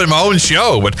pops up in my own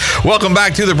show. But welcome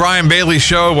back to The Brian Bailey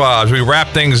Show. As we wrap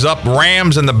things up,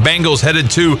 Rams and the Bengals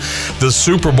headed to the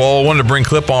Super Bowl. I wanted to bring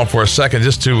Clip on for a second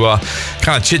just to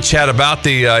kind of chit-chat about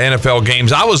the NFL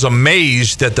games. I was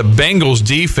amazed that the Bengals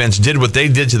defense did what they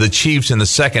did to the Chiefs in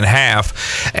the second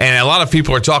half, and a lot of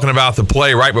people are talking about the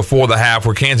play right before the half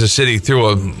where Kansas City threw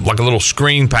a little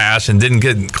screen pass and didn't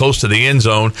get close to the end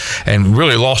zone and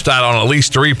really lost out on at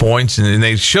least 3 points, and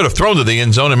they should have thrown to the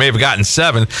end zone and may have gotten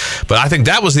 7. But I think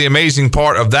that was the amazing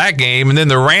part of that game. And then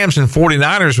the Rams and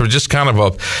 49ers were just kind of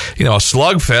a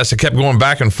slugfest. It kept going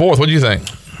back and forth. What do you think?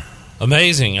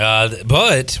 Amazing.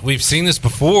 But we've seen this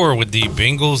before with the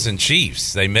Bengals and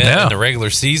Chiefs. They met in the regular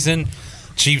season.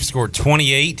 Chiefs scored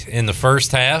 28 in the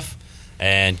first half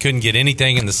and couldn't get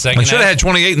anything in the second half. They should have had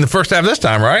 28 in the first half this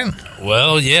time, right?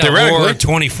 Well, yeah, or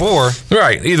 24.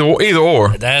 Right, either or.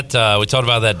 That we talked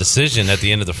about that decision at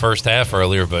the end of the first half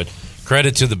earlier, but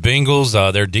credit to the Bengals,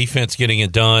 their defense getting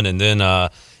it done. And then,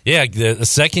 the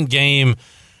second game,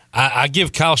 I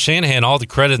give Kyle Shanahan all the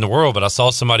credit in the world, but I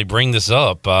saw somebody bring this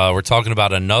up. We're talking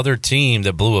about another team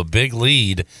that blew a big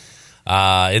lead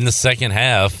in the second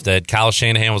half that Kyle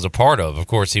Shanahan was a part of. Of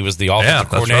course, he was the offensive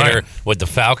coordinator with the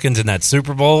Falcons in that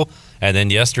Super Bowl. And then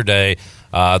yesterday,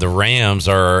 the Rams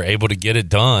are able to get it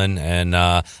done. And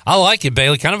I like it,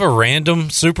 Bailey. Kind of a random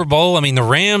Super Bowl. I mean, the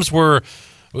Rams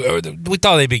we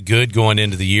thought they'd be good going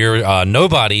into the year.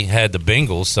 Nobody had the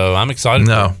Bengals, so I'm excited.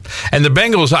 No, and the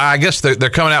Bengals, I guess they're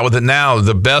coming out with it now.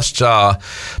 The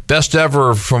best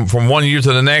ever from one year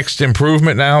to the next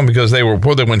improvement now, because they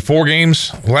won 4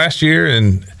 games last year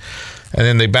and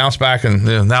then they bounced back, and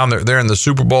now they're in the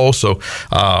Super Bowl. So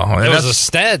there was a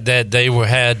stat that they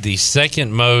had the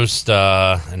second most,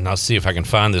 and I'll see if I can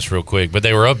find this real quick. But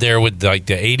they were up there with like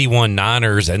the 81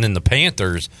 Niners and then the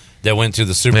Panthers that went to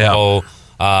the Super Bowl.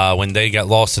 When they got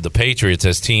lost to the Patriots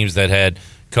as teams that had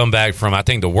come back from, I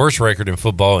think, the worst record in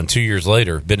football, and 2 years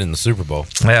later been in the Super Bowl.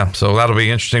 Yeah, so that'll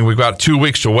be interesting. We've got 2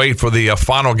 weeks to wait for the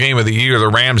final game of the year, the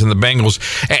Rams and the Bengals.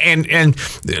 And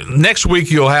next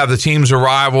week you'll have the team's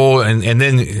arrival, and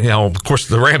then, of course,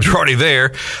 the Rams are already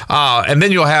there. And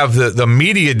then you'll have the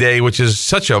media day, which is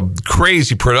such a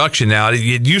crazy production now.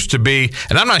 It used to be,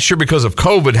 and I'm not sure because of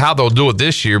COVID how they'll do it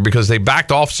this year, because they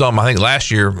backed off some, I think,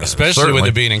 last year. Especially with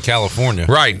it being in California.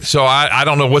 Right. So I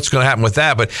don't know what's going to happen with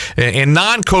that. But in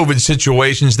non-COVID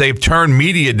situations, they've turned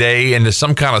media day into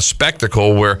some kind of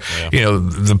spectacle where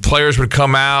the players would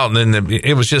come out, and then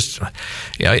it was just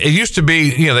it used to be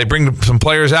they bring some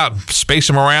players out, space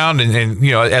them around, and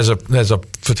as a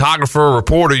photographer or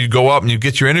reporter, you go up and you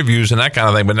get your interviews and that kind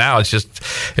of thing. But now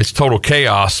it's total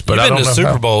chaos. But You've been I don't know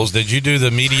Super Bowls. Did you do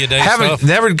the media day?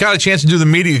 Never got a chance to do the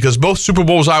media, because both Super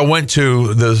Bowls I went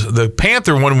to, the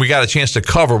Panther one we got a chance to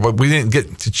cover, but we didn't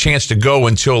get the chance to go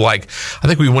until I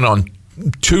think we went on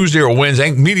Tuesday or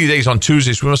Wednesday. Media day's on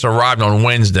Tuesday, so we must have arrived on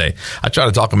Wednesday. I tried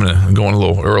to talk them into going a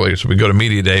little earlier so we go to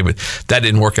media day, but that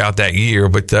didn't work out that year.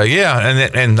 But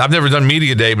and I've never done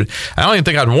media day, but I don't even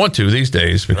think I'd want to these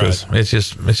days, because it's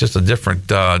just a different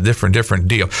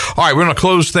deal. All right, we're going to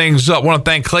close things up. I want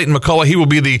to thank Clayton McCullough. He will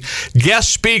be the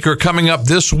guest speaker coming up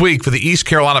this week for the East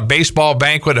Carolina Baseball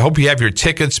Banquet. I hope you have your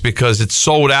tickets, because it's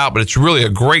sold out, but it's really a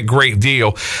great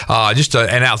deal. Just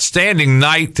an outstanding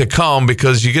night to come,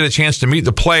 because you get a chance to meet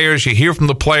the players, you hear from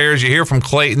the players, you hear from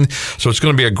Clayton, so it's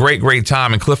going to be a great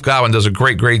time, and Cliff Godwin does a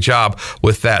great job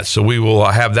with that. So we will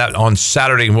have that on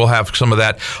Saturday, and we'll have some of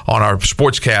that on our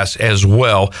sportscast as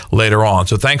well later on.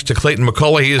 So thanks to Clayton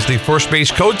McCullough. He is the first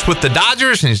base coach with the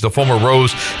Dodgers, and he's the former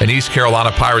Rose and East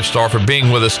Carolina Pirate star, for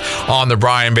being with us on the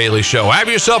Brian Bailey Show. Have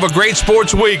yourself a great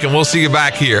sports week, and we'll see you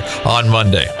back here on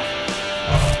Monday.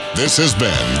 This has been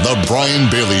The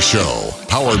Brian Bailey Show,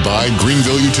 powered by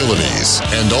Greenville Utilities,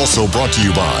 and also brought to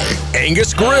you by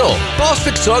Angus Grill,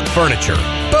 Bostic Sugg Furniture,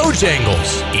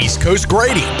 Bojangles, East Coast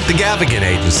Grading, The Gavigan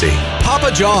Agency,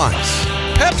 Papa John's,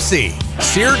 Pepsi,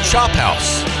 Seared Chop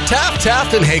House,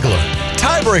 Taft and Hagler,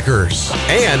 Tiebreakers,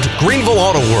 and Greenville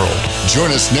Auto World.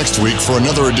 Join us next week for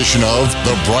another edition of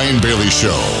The Brian Bailey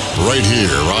Show, right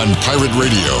here on Pirate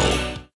Radio.